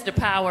on, Mr.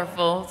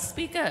 Powerful.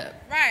 Speak up.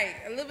 Right,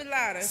 a little bit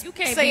louder. You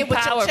can't Say be it with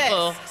your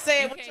powerful. chest. Say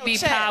it You with can't your be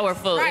chest.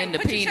 powerful Right, in the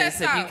put your penis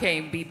chest if you out.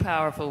 can't be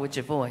powerful with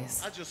your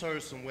voice. I just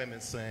heard some women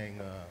saying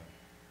that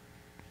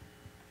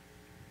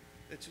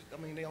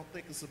they don't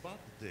think it's about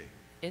the dick.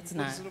 It's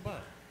What not. is it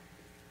about?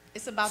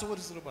 It's about. So what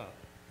is it about?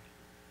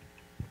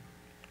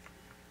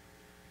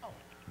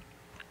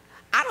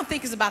 I don't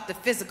think it's about the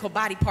physical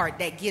body part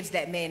that gives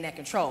that man that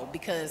control.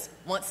 Because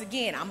once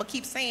again, I'm gonna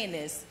keep saying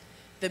this.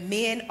 The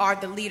men are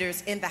the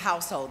leaders in the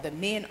household. The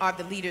men are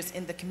the leaders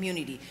in the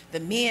community.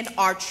 The men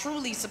are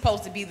truly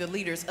supposed to be the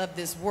leaders of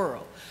this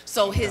world.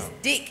 So his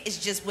dick is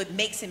just what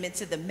makes him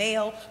into the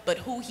male, but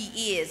who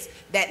he is,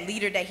 that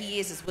leader that he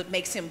is what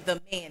makes him the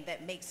man,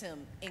 that makes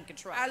him in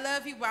control. I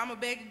love you, but I'm a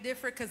beg to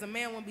differ because a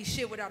man wouldn't be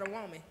shit without a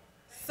woman.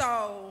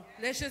 So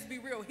let's just be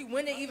real. He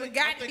wouldn't have even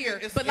got here.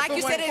 But like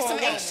you said, there's some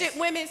ain't ancient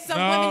women. Some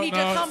No, women need to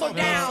no, humble no.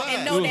 down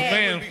and It know was that.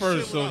 man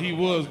first, so he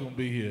was going to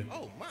be here.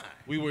 Oh my.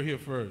 We were here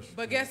first.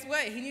 But guess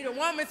what? He need a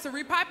woman to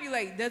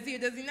repopulate. Does he or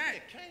does he not?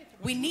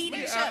 We need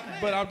each other.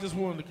 But I just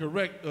wanted to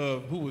correct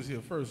who was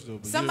here first, though.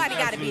 But Somebody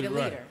you're got to be the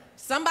absolutely leader. right.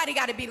 Somebody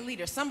got to be the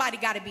leader. Somebody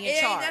got to be in It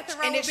ain't charge. nothing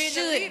wrong And it with being the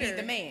should be leader.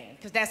 the man,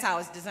 because that's how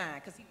it's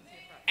designed. 'Cause he-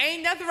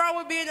 Ain't nothing wrong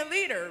with being a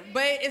leader,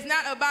 but it's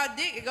not about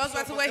dick. It goes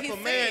back to what he If a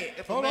said. man,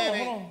 if a Hold man on,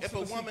 ain't, hold on. if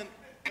a woman,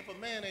 if a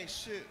man ain't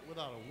shit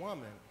without a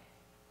woman,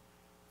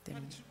 how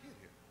did you get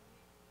here?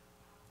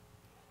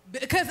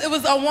 Because it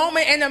was a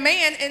woman and a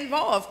man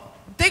involved.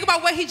 Think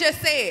about what he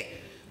just said.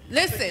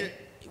 Listen,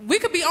 we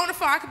could be on the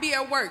phone, I could be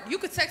at work. You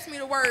could text me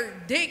the word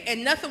dick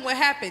and nothing would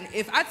happen.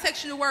 If I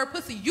text you the word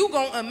pussy, you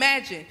gonna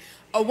imagine.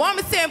 A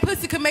woman saying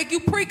pussy could make you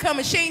pre-cum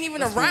and she ain't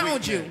even That's for around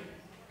weak you. men.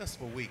 That's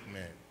for weak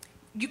men.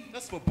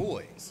 That's for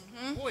boys.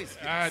 Boys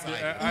get I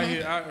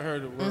excited. I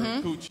heard the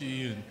word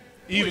coochie and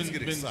Boys even get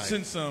been excited.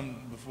 sent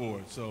some before.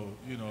 So,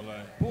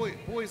 like.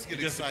 Boys get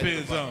It just excited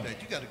depends about on.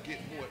 that. You got to get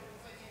more.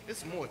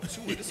 It's more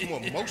to it. It's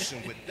more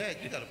emotion with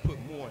that. You got to put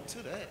more into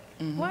that.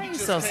 Why are you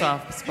just so can't-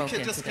 soft-spoken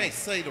You just today? can't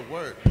say the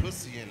word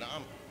pussy and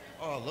I'm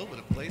all over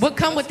the place. What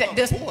come with that?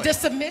 That's Does, my boy. does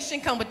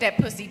submission come with that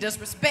pussy? Does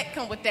respect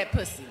come with that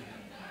pussy?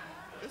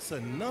 It's a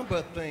number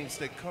of things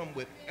that come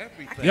with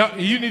everything. Y'all,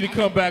 you need to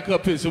come back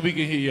up here so we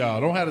can hear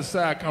y'all. Don't have a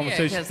side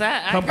conversation. 'cause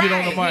I come get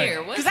on the can't mic.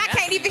 hear. What- Because I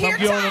can't even Come hear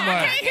get Tone. on the mic.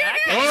 I can't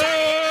hear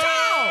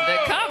Oh! Tone.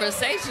 The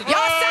conversation. Y'all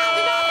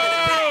sounding off in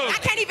the back. I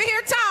can't even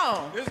hear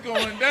Tone. It's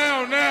going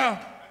down now.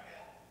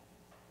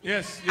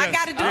 Yes, yes. I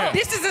got to do yeah. it.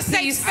 This is a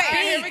safe space.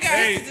 here we go.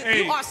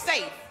 Hey. You are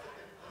safe.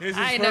 This is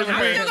I ain't first never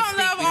heard week. him gonna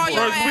love speak all before.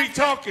 y'all First week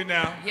talking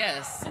now.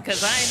 Yes,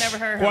 because I ain't never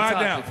heard him Quiet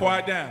talk down, before.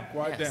 quiet down,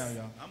 quiet Yes. down,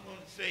 y'all. I'm going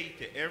to say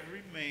to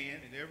every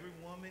man and every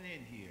woman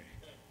in here,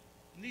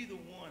 neither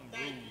one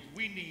rules.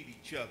 We need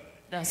each other.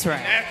 That's right.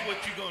 And that's what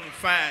you're going to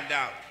find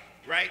out.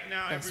 Right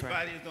now, That's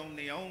everybody is on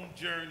their own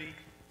journey,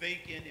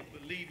 thinking and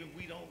believing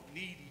we don't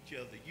need each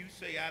other. You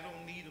say, I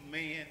don't need a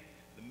man.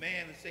 The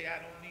man will say, I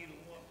don't need a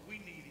woman. We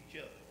need each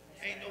other.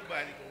 Ain't nobody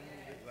going to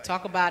move it like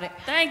Talk about it.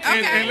 Thank you.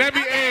 And let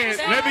me add,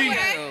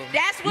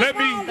 That's what's Let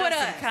me- wrong with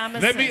us.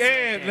 Common let me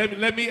sense right add, there.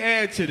 let me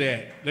add to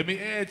that. Let me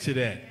add to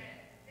that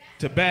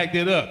to back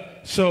that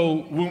up. So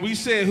when we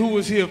said who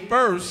was here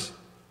first,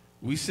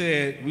 We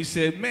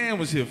said man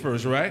was here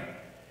first, right?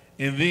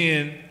 And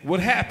then what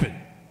happened?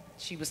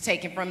 She was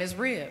taken from his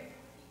rib.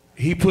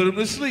 He put him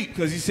to sleep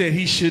because he said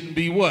he shouldn't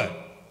be what?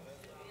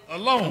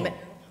 Alone.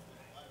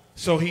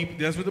 So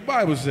that's what the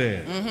Bible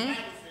said. Mm-hmm.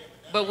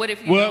 But what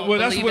if you don't believe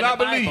that's in what the I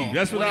believe. Bible?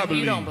 That's what I believe.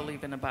 You don't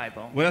believe in the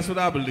Bible. Well, that's what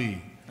I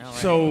believe. All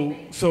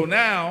right. So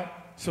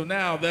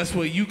now that's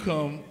where you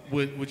come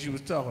with what you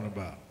was talking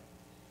about.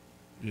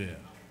 Yeah.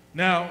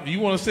 Now you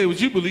want to say what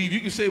you believe, you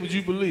can say what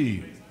you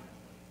believe.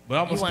 But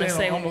I'm You want to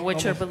say on,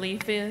 what your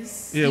belief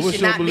is? Yeah, He what's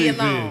should your not be belief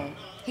alone.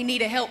 is? He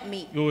need a help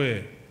meet. Go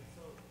ahead.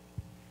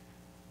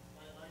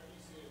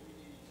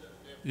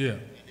 Yeah.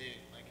 And then,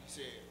 like you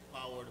said,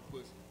 power of the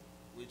pussy,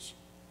 which,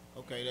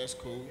 okay, that's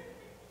cool.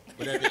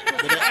 But at the,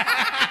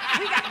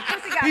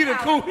 Pussy got He the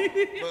power.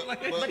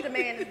 cool. But the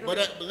man is the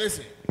but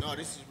listen, no,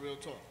 this is real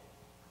talk.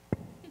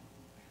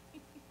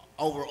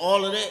 Over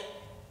all of that,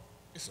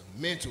 it's a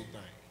mental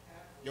thing.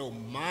 Your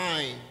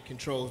mind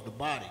controls the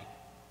body.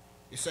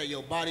 You say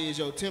your body is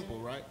your temple,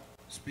 right?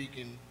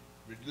 Speaking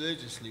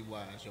religiously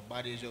wise, your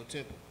body is your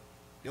temple.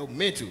 Your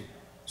mental.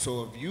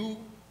 So if you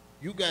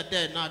got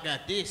that and I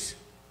got this,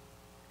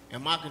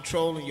 am I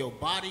controlling your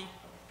body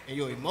and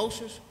your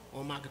emotions,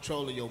 or am I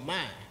controlling your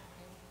mind?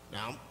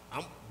 Now,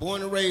 I'm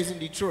born and raised in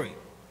Detroit.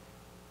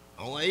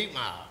 On 8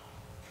 Mile,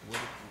 with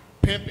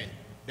pimping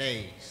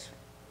days.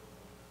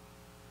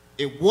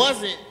 It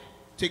wasn't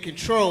to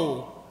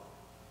control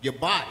your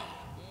body.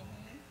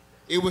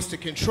 It was to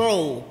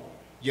control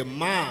your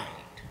mind.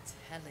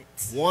 Tell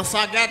it. Once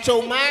I got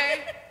your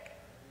mind,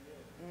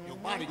 your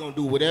body gonna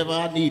do whatever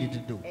I needed to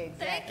do.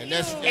 Exactly. And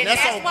that's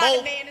on why both.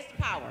 the man is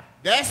the power.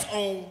 That's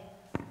on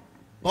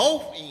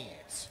both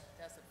ends.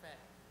 That's a fact.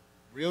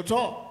 Real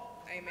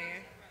talk. Amen.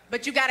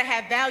 But you gotta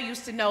have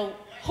values to know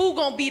who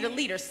gonna be the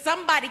leader.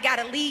 Somebody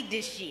gotta lead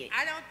this shit.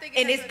 I don't think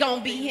and it's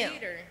gonna be him.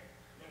 Leader.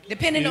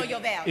 Depending on your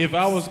values. If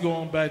I was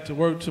going back to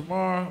work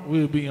tomorrow,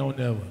 we'll be on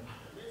that one.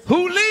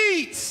 Who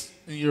leads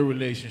in your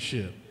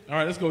relationship? All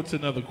right, let's go to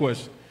another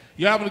question.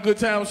 You having a good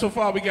time so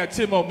far? We got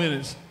 10 more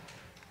minutes.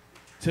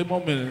 10 more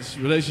minutes,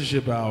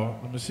 relationship hour.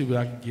 Let me see what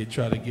I can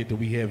try to get that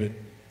we haven't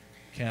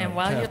counted. And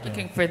while you're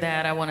looking for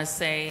that, I want to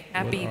say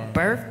happy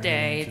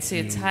birthday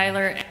to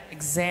Tyler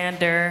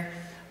Alexander.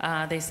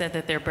 They said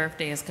that their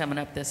birthday is coming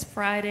up this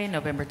Friday,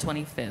 November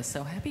 25th.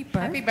 So happy birthday.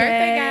 Happy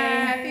birthday,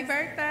 guys. Happy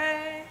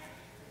birthday.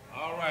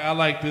 All right, I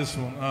like this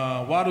one.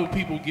 Why do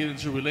people get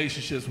into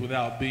relationships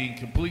without being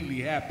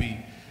completely happy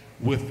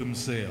with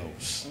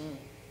themselves?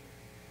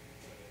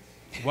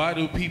 Why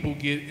do people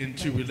get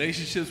into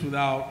relationships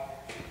without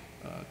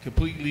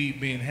completely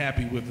being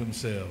happy with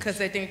themselves? Because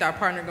they think their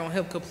partner going to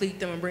help complete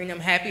them and bring them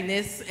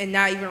happiness and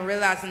not even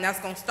realizing that's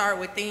going to start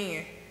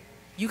within.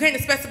 You can't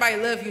expect somebody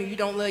to love you and you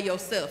don't love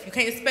yourself. You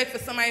can't expect for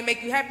somebody to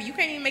make you happy. You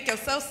can't even make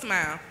yourself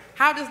smile.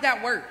 How does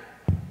that work?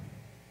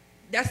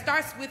 That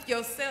starts with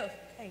yourself.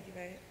 Thank you,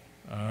 babe.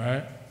 All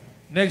right.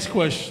 Next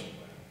question.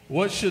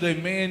 What should a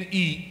man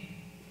eat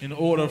in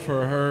order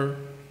for her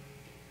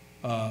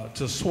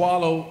to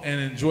swallow and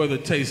enjoy the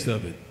taste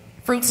of it?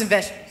 Fruits and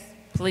vegetables.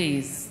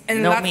 Please.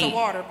 And no lots meat. of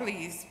water,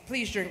 please.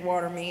 Please drink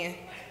water, man.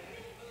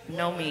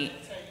 No meat.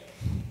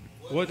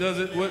 What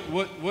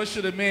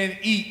should a man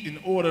eat in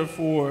order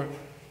for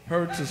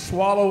her to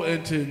swallow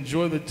and to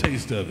enjoy the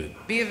taste of it?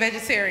 Be a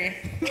vegetarian.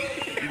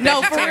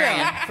 No, for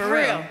real. For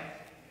real.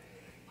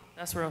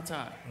 That's real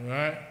talk. All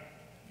right.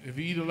 If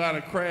you eat a lot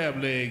of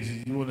crab legs,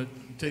 you want to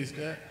taste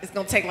that? It's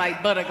going to take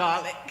like butter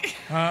garlic.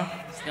 Huh?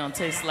 It's going to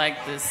taste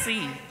like the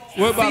sea.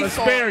 What about Sea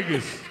salt.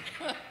 asparagus?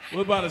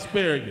 What about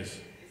asparagus?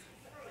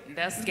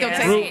 That's Gonna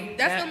gassy. take-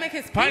 That's going to make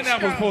his peach Pineapple's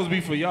strong. supposed to be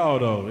for y'all,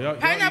 though. Y'all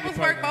Pineapples eat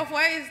the work both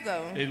ways,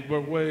 though. It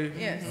work ways?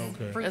 Yes.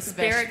 Okay. Fruits and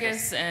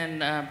vegetables. Asparagus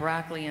and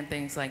broccoli and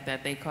things like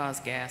that, they cause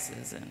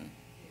gases and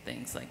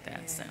things like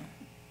that. So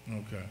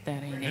Okay.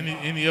 that ain't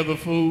Any other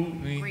food?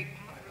 Any-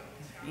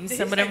 Eat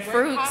some of them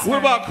fruits. What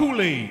about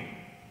Kool-Aid?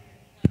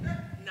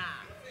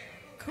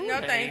 No,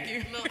 thank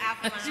you.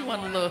 You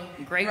want a little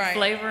grape Right.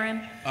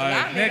 flavoring? All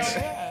right,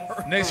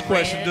 next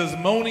question. Does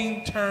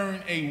moaning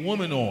turn a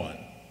woman on?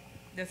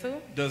 That's who?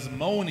 Does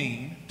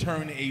moaning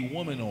turn a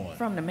woman on?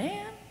 From the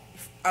man?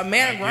 A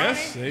man groaning?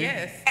 Yes, see?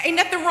 Yes. Ain't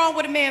nothing wrong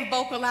with a man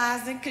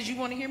vocalizing because you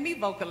want to hear me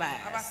vocalize.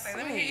 I'm about to say,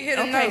 let me hear you hit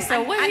a Okay, note.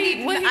 so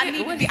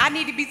I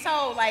need to be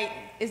told, like,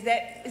 is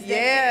that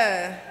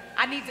Yeah.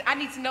 I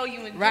need to know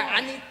you enjoy. Right,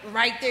 I need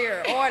right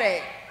there, all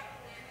that.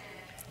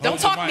 Don't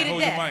Hold your talk me mic, to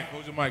hold death. Your mic,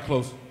 hold your mic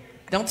close.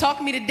 Don't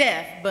talk me to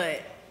death,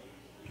 but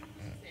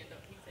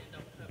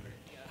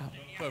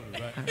Cover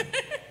it, right?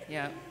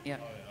 Yeah, yeah.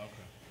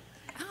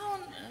 I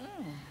don't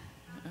know.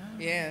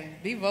 Yeah,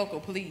 be vocal,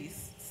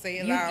 please. Say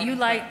it loud.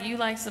 You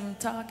like some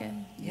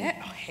talking? Yeah,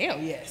 oh, hell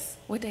yes.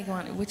 What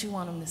you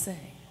want them to say?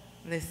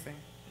 Listen.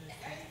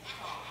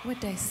 What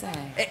they say?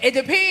 It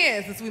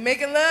depends. Is we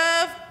making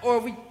love or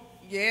we,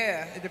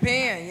 yeah, it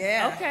depends,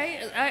 yeah.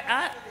 Okay,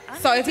 I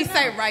So need if he to know.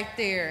 say right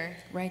there,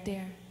 Right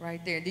there.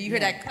 right there, do you hear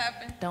Yeah. that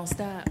clapping? Don't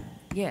stop.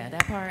 Yeah,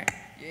 that part.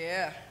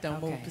 Yeah. don't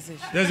Okay. move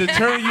position. Does it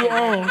turn you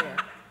on?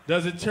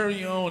 Does it turn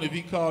you on if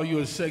he call you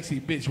a sexy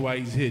bitch while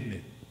he's hitting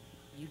it?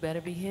 You better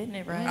be hitting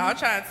it right. I'm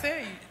trying to tell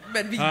you. You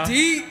better be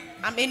deep.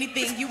 I'm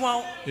anything you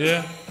want.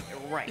 Yeah.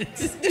 Right.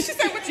 Did she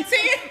say what you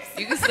said?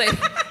 You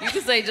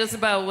can say just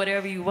about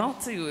whatever you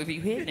want to if you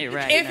hitting it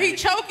right. If he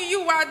choking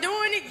you while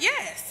doing it,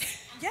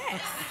 yes.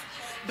 Yes.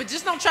 But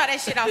just don't try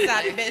that shit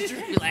outside the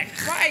bedroom. Like,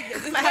 right.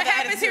 What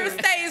happens here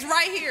stays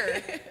right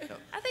here.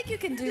 I think you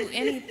can do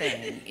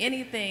anything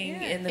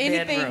in the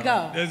Anything bedroom.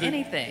 go.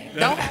 Anything.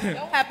 Don't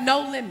have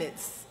no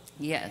limits.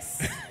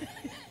 Yes.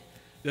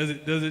 Does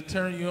it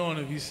turn you on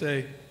if you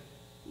say,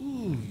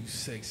 "Ooh, you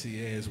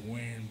sexy ass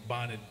wearing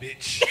bonnet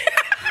bitch"?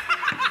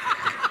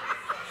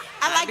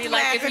 I like be to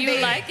like, laugh if and you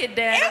be- like it,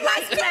 Dad. It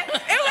was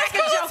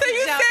cool till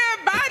you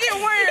said body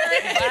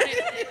wearing.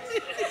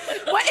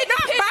 What? It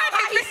not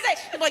bonnet. He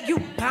say, like, you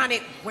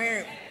bonnet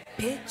wearing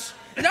bitch.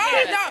 No.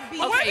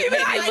 But what if Okay, he be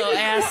maybe like, a little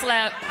ass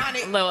slap.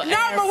 Little no,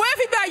 ass. but what if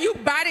he be like, you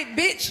bonnet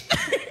bitch?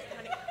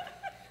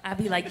 I'd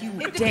be like, you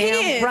It damn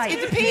depends. right.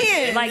 It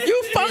depends. Like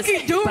You this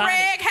funky do bonnet.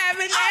 rag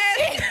having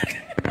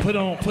ass.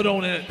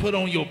 Put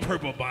on your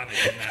purple bonnet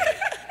tonight.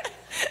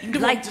 You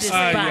like this All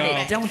right, bonnet,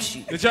 y'all. don't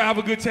you? Did y'all have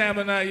a good time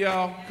tonight,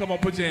 y'all? Come on,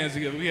 put your hands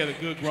together. We had a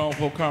good grown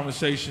folk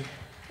conversation.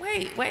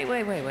 Wait. What?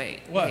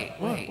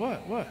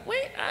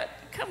 Wait,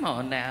 come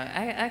on now.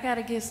 I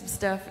gotta get some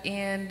stuff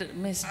in.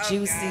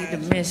 MzJuicyy, the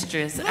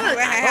Mistress.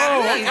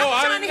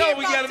 I didn't know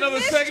we got another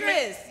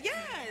segment.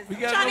 Yes. We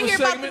got trying to another hear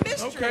about segment. the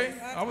Mistress. Okay,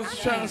 I was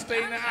trying to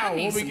stay in the hour.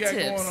 need What we some got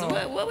tips. going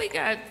on? What we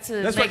got to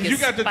That's make right. it You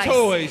got the spicy?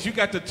 toys. You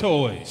got the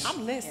toys.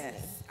 I'm listening.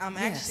 I'm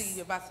Yes.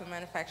 actually about to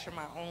manufacture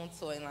my own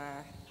toy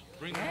line.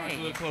 Bring the mic a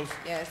little closer.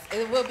 Yes,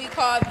 it will be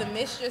called the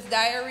Mistress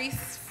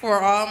Diaries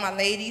for all my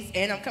ladies,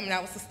 and I'm coming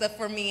out with some stuff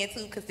for men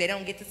too, because they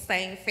don't get the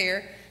same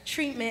fair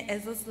treatment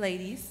as us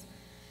ladies.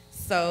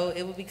 So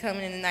it will be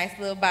coming in a nice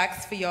little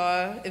box for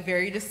y'all,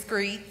 very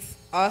discreet.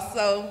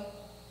 Also,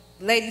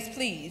 ladies,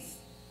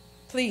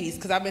 please,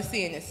 because I've been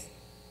seeing this.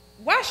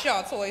 Wash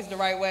y'all toys the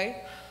right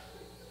way.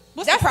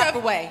 What's the proper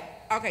way?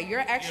 Okay,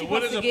 you're actually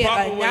What is supposed the to get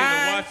proper a way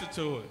to wash the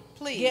toy?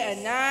 Please. Get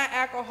a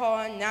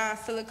non-alcohol,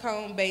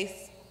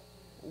 non-silicone-based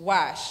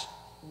wash,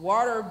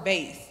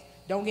 water-based.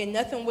 Don't get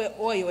nothing with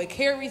oil. It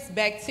carries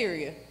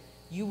bacteria.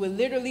 You will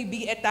literally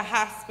be at the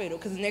hospital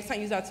because the next time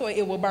you use our toy,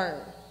 it will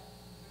burn.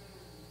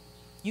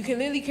 You can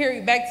literally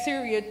carry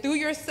bacteria through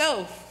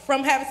yourself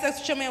from having sex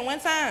with your man one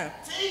time.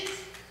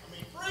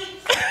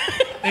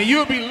 And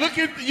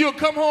you'll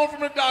come home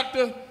from the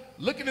doctor,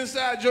 looking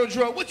inside your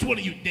drawer. Which one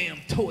of you damn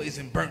toys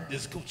and burnt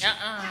this Gucci?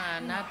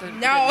 Not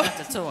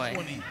the toy.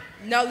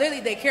 No, literally,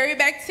 they carry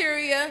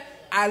bacteria.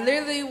 I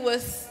literally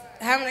was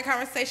having a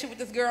conversation with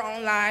this girl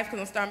on live because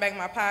I'm starting back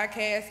my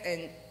podcast,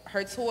 and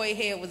her toy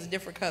head was a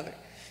different color.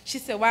 She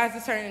said, "Why is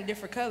it turning a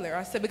different color?"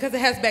 I said, "Because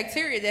it has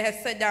bacteria that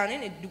has set down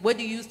in it. What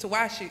do you use to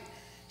wash it?"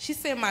 She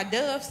said, "My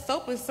Dove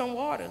soap and some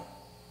water."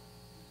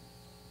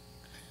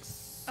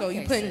 So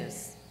Okay, you putting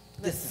sis.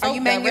 the Are soap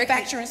you directly-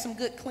 manufacturing some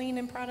good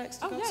cleaning products?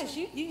 To Oh go yes,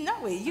 to? you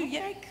know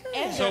it.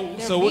 And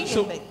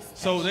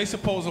So they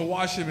supposed to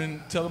wash him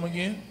and tell him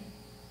again?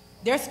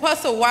 they're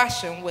supposed to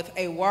wash them with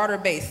a water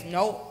base,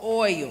 no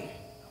oil,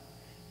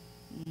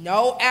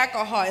 no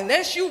alcohol,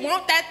 unless you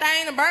want that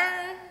thing to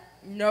burn.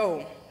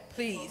 No,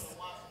 please.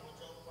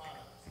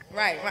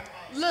 Right.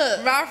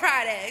 Look, raw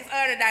products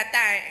under that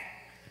thing.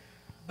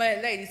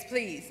 But ladies,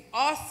 please.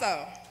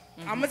 Also,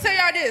 I'm gonna tell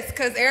y'all this,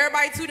 cause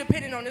everybody too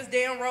dependent on this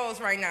damn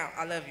rose right now.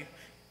 I love you.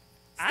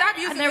 Stop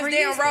using never this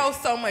damn used it. rose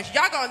so much.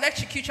 Y'all gonna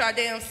electrocute y'all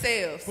damn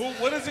selves.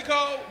 What is it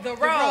called? The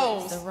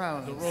rose. The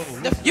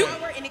rose. The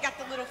flower, and it got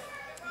the little.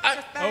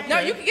 Okay. No,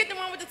 you can get the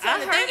one with the tongue.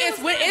 The heard thing it is,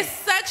 was when good. it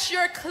sucks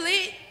your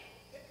clit,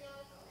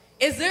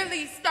 it's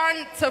literally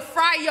starting to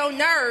fry your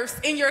nerves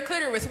in your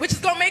clitoris, which is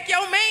gonna make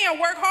your man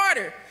work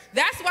harder.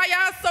 That's why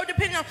y'all so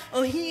dependent on,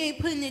 oh, he ain't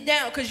putting it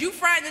down, because you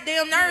frying the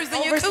damn nerves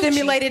in your coochie.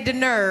 Overstimulated the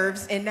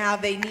nerves, and now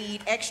they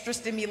need extra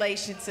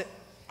stimulation to.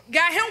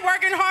 Got him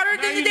working harder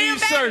Now than you the damn need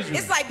back. surgery.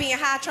 It's like being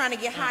high trying to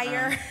get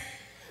higher.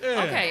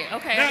 Yeah. Okay,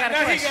 I got a Now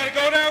he question. gotta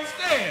go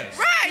downstairs.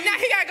 Right, now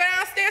he gotta go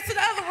downstairs to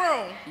the other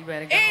room. You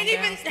better go And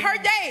even downstairs.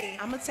 her day.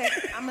 I'm gonna take.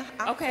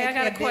 Okay, I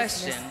got a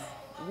question.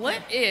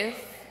 What if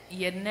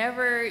you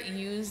never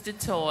used a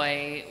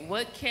toy?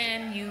 What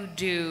can you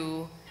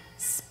do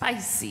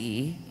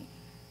spicy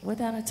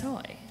without a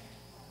toy?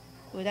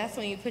 Well, that's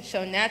when you put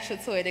your natural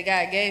toy that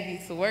God gave you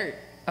to work.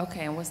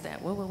 Okay, and what's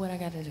that? What I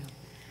got to do?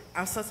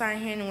 I'm so tired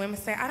of hearing the women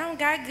say, I don't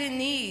got good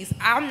knees.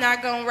 I'm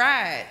not going to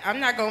ride. I'm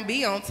not going to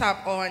be on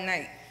top all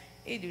night.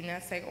 It do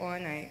not take all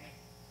night.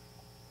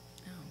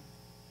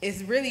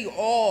 It's really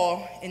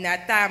all in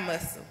that thigh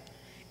muscle.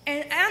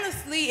 And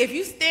honestly, if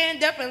you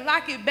stand up and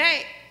lock it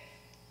back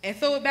and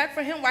throw it back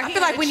for him while I he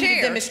feel on like the we need chair.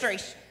 a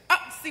demonstration. Oh,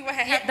 see what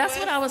happened? Yeah, that's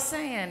what I was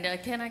saying.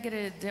 Can I get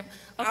a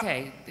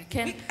okay?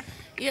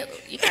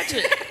 You got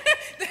your.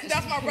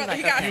 That's my brother.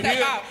 He like, got to okay.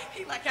 step out.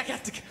 He like, I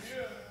got to go.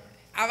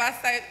 I was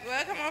say,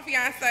 well, come on,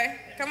 fiance.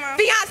 Come on.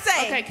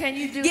 Fiance. Okay, can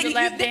you do the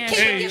lap dance?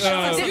 Hey,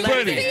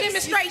 Freddie.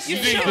 Demonstration. You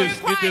need this.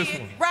 Get this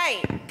one.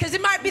 Right, because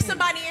it might be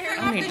somebody in here. Take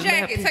off the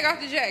jacket. Take off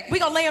the jacket. We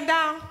gonna lay him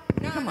down.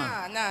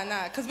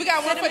 Nah, because we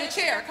got one for the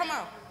chair. Come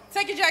on.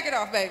 Take your jacket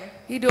off, baby.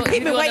 He been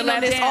waiting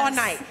on this all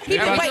night. He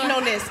been waiting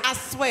on this, I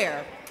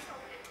swear.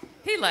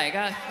 He like,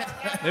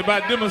 They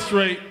about to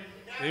demonstrate.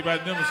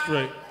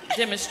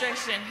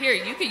 Demonstration. Here,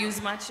 you can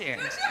use my chair.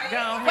 Go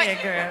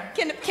ahead, girl.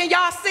 Can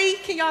y'all see?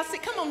 Can y'all see?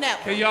 Come on now.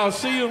 Can y'all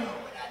see him?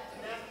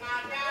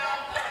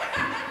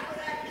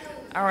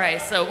 All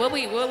right, so what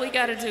we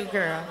gotta do,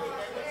 girl?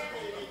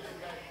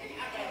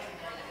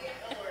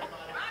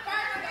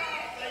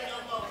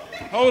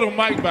 Hold the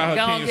mic by her,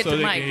 Go on, Kenya, get so the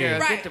they mic, can hear.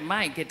 girl. Get the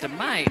mic, get the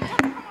mic.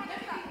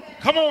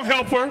 Come on,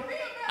 help her.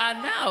 I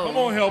know. Come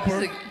on, help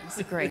her. It's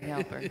a great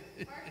helper.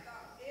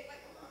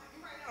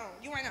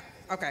 You ain't know.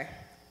 Okay.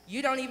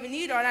 You don't even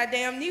need all that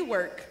damn knee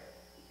work.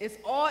 It's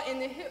all in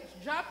the hips.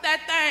 Drop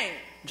that thing.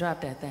 Drop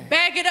that thing.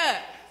 Bag it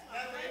up.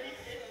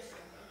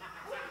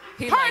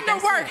 Partner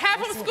work.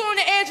 Have him school on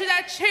the edge of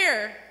that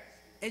chair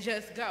and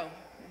just go.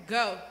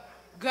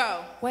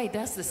 Wait,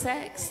 that's the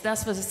sex?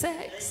 That's for the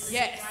sex?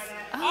 Yes.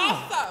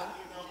 Oh. Also,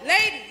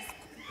 ladies,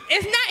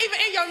 it's not even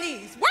in your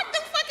knees. Work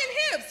them fucking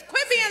hips.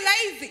 Quit being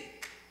lazy.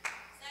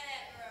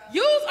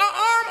 Use an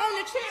arm on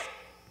the chair.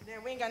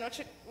 Then we ain't got no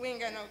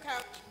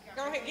couch.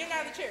 Go ahead, get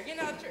out of the chair.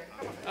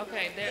 Come on.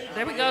 Okay,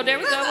 there we go.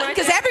 Right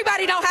Because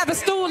everybody don't have a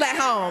stool at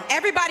home.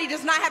 Everybody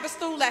does not have a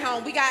stool at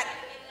home. We got.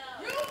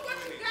 Use what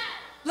you got.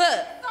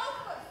 Look.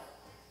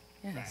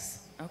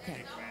 Yes.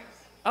 Okay.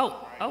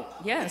 Oh,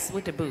 yes,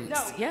 with the boots.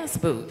 No. Yes,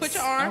 boots. Put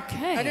your arm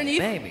underneath.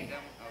 Baby.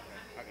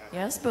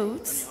 Yes,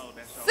 boots.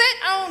 Sit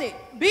on it.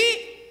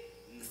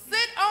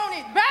 Sit on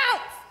it.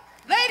 Bounce.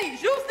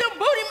 Ladies, use them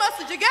booty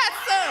muscles. You got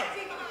some.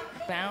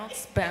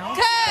 Bounce.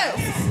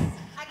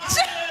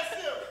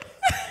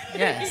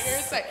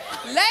 Yes.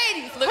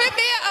 Ladies, quit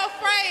being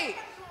afraid.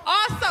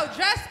 Also,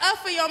 dress up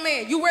for your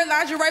man. You wear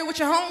lingerie with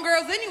your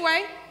homegirls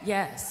anyway.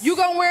 Yes. You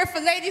gonna wear it for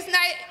ladies'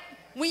 night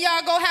when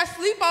y'all go have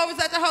sleepovers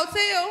at the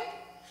hotel.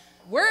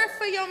 Wear it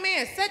for your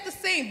man. Set the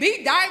scene.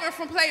 Be Diamond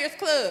from Players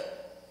Club.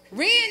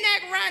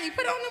 Reenact Ronnie.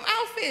 Put on them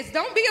outfits.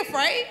 Don't be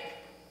afraid.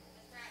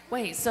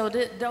 Wait, so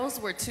those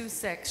were two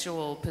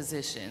sexual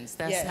positions.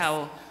 That's Yes.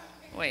 how.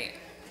 Wait,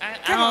 I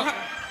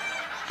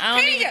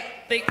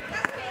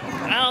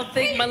don't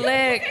think my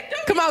leg.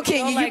 Come on,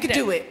 Kenya, you like can that.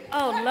 do it.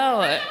 Oh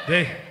Lord.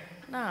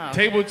 No.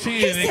 Table 10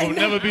 ain't gonna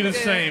never be the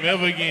same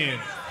ever again.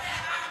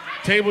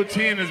 Table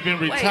 10 has been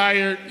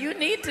retired.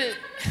 Wait,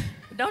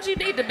 don't you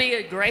need to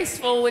be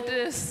graceful with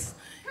this?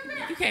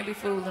 You can't be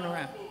fooling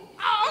around.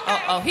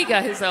 Oh, he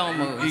got his own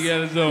moves. He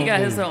got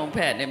his own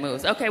patented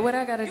moves. Okay, what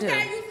I gotta do? You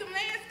gotta use some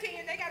legs,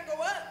 King. They gotta go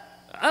up.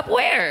 Up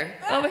where?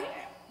 Over here?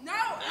 No,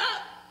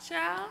 up.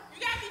 Child.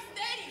 You gotta be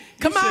steady.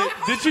 Come on.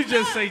 Did you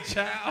just say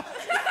child?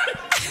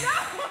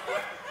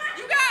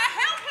 You gotta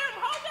help him.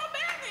 Hold your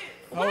baby.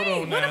 Hold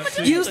on now.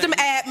 Use them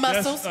ab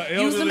muscles.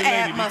 Use them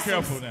ab Be muscles.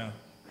 careful now.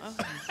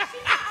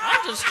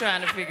 I'm just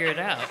trying to figure it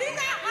out.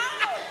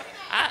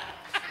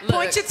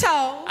 Point your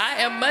toe. I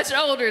am much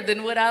older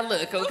than what I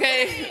look,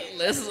 okay?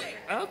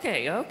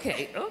 Okay. All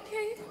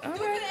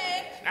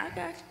right. I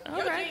got you.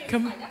 All right.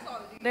 Come on.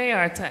 They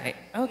are tight.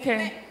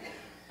 Okay.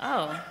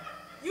 Oh.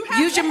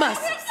 Use your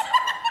muscles.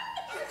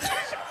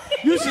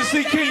 You should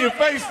see Kenya's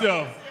face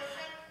though.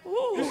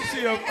 You should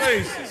see her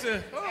face. She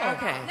said, oh.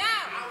 Okay.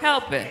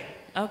 Help it.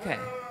 Okay.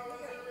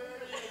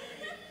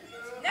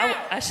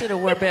 I should have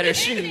wore better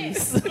shoes. In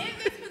this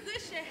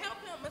position,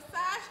 help him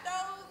massage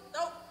those.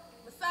 Don't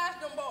massage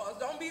them balls.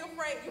 Don't be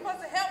afraid. You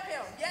supposed to help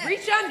him. Yes.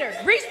 Reach under.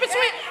 Reach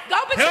between.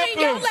 Go between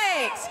your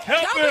legs.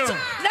 Help him.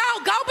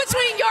 Go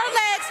between your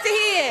legs to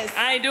his.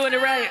 I ain't doing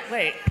it right.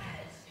 Wait.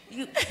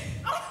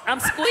 I'm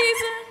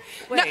squeezing?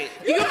 Wait. No,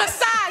 you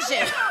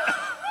massaging.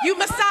 You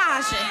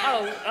massaging.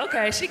 Oh,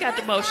 okay. She got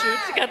the motion.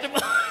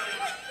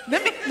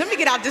 Let me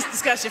get out this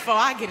discussion before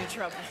I get in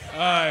trouble. All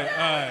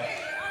right.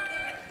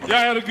 Y'all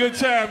had a good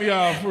time,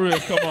 y'all, for real.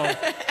 Come on.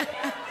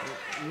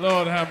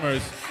 Lord have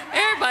mercy.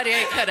 Everybody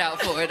ain't cut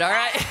out for it, all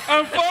right?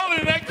 I'm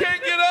falling. I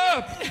can't get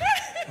up.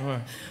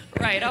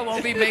 Right, I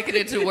won't be making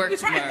it to work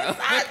tomorrow.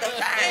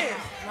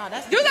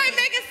 You like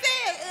making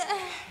sense.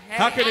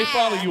 How can they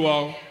follow you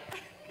all?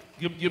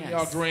 Give me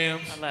y'all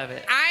grams. I love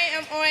it. I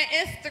am on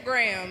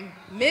Instagram,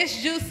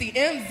 MzJuicyy,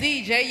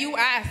 MzJuicyy,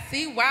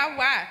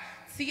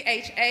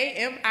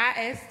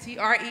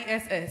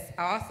 I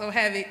also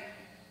have it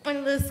on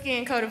a little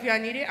skin coat if y'all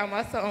need it. I'm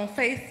also on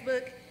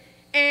Facebook.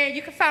 And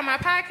you can find my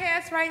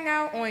podcast right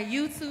now on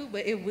YouTube,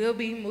 but it will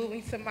be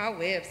moving to my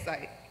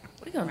website.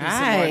 We're going to do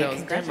some more of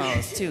those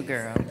demos too,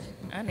 girl.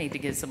 I need to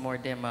get some more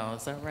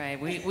demos, all right?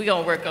 We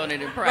going to work on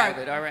it in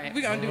private, all right?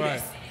 We're going to do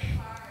this.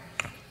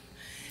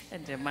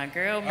 And then my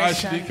girl, All right,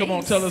 Miss Chaunise, come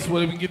on, tell us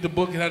where they can get the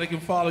book and how they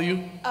can follow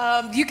you.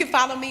 You can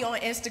follow me on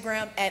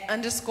Instagram at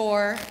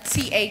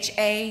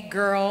 _THA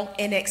girl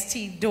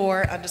NXT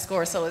door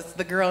 _ so it's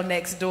the girl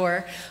next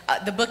door.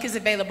 The book is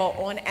available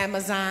on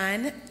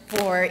Amazon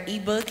for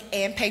ebook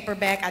and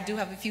paperback. I do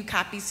have a few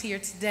copies here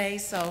today,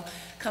 so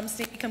come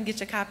get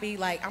your copy.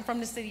 Like, I'm from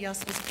the city, y'all,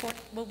 so support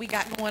what we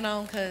got going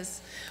on,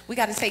 because we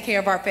got to take care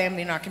of our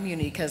family and our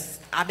community, because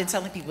I've been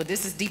telling people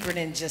this is deeper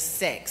than just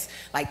sex.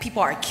 Like,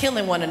 people are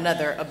killing one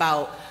another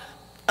about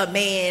a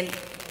man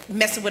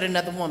messing with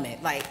another woman.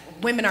 Like,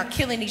 women are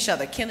killing each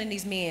other, killing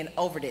these men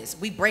over this.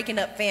 We breaking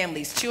up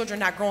families. Children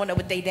not growing up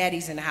with their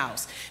daddies in the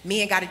house.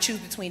 Men got to choose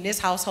between this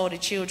household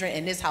of children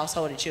and this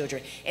household of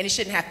children. And it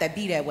shouldn't have to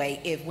be that way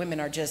if women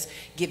are just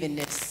given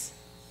this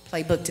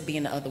playbook to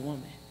being the other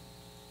woman.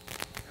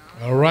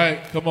 All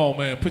right, come on,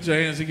 man. Put your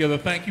hands together.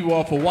 Thank you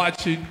all for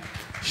watching.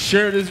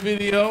 Share this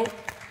video.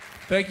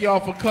 Thank you all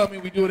for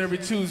coming. We do it every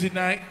Tuesday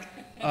night.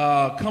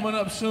 Coming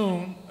up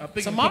soon, I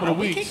think in a couple of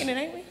weeks. We kicking it,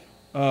 ain't we?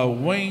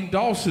 Wayne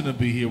Dawson will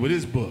be here with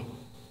his book.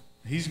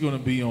 He's going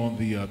to be on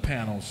the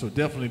panel, so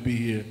definitely be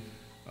here.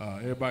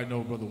 Everybody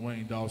knows Brother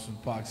Wayne Dawson,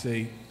 Fox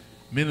 8.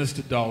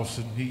 Minister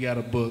Dawson, he got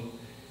a book.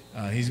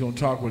 He's going to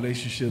talk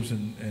relationships,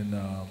 and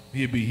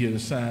he'll be here to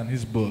sign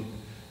his book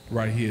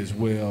right here as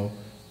well.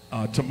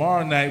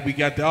 Tomorrow night, we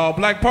got the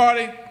all-black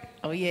party.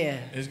 Oh, yeah.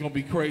 It's going to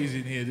be crazy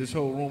in here. This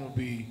whole room will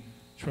be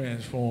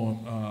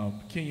transformed.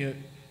 Kenya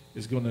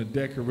is going to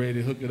decorate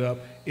it, hook it up.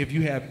 If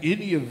you have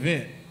any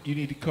event, you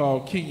need to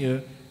call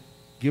Kenya.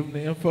 Give them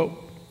the info.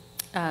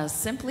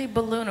 Simply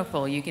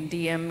Ballooniful. You can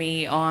DM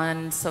me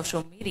on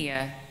social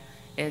media.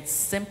 It's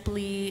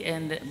simply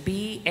and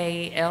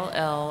BALLOONIFUL.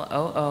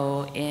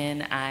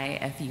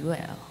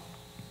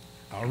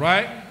 All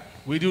right.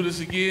 We do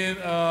this again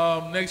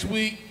next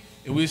week.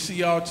 And we'll see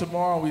y'all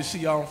tomorrow. We'll see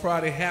y'all on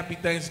Friday. Happy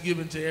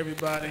Thanksgiving to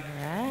everybody.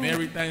 Right.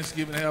 Merry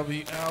Thanksgiving. However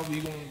you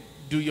going to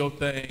do your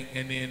thing.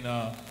 And then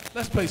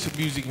let's play some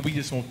music, and we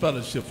just on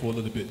fellowship for a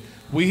little bit.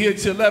 We here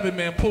till 11,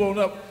 man. Pull on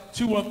up.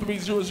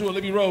 21300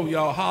 Libby Road.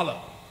 Y'all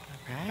holla.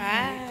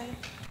 Bye.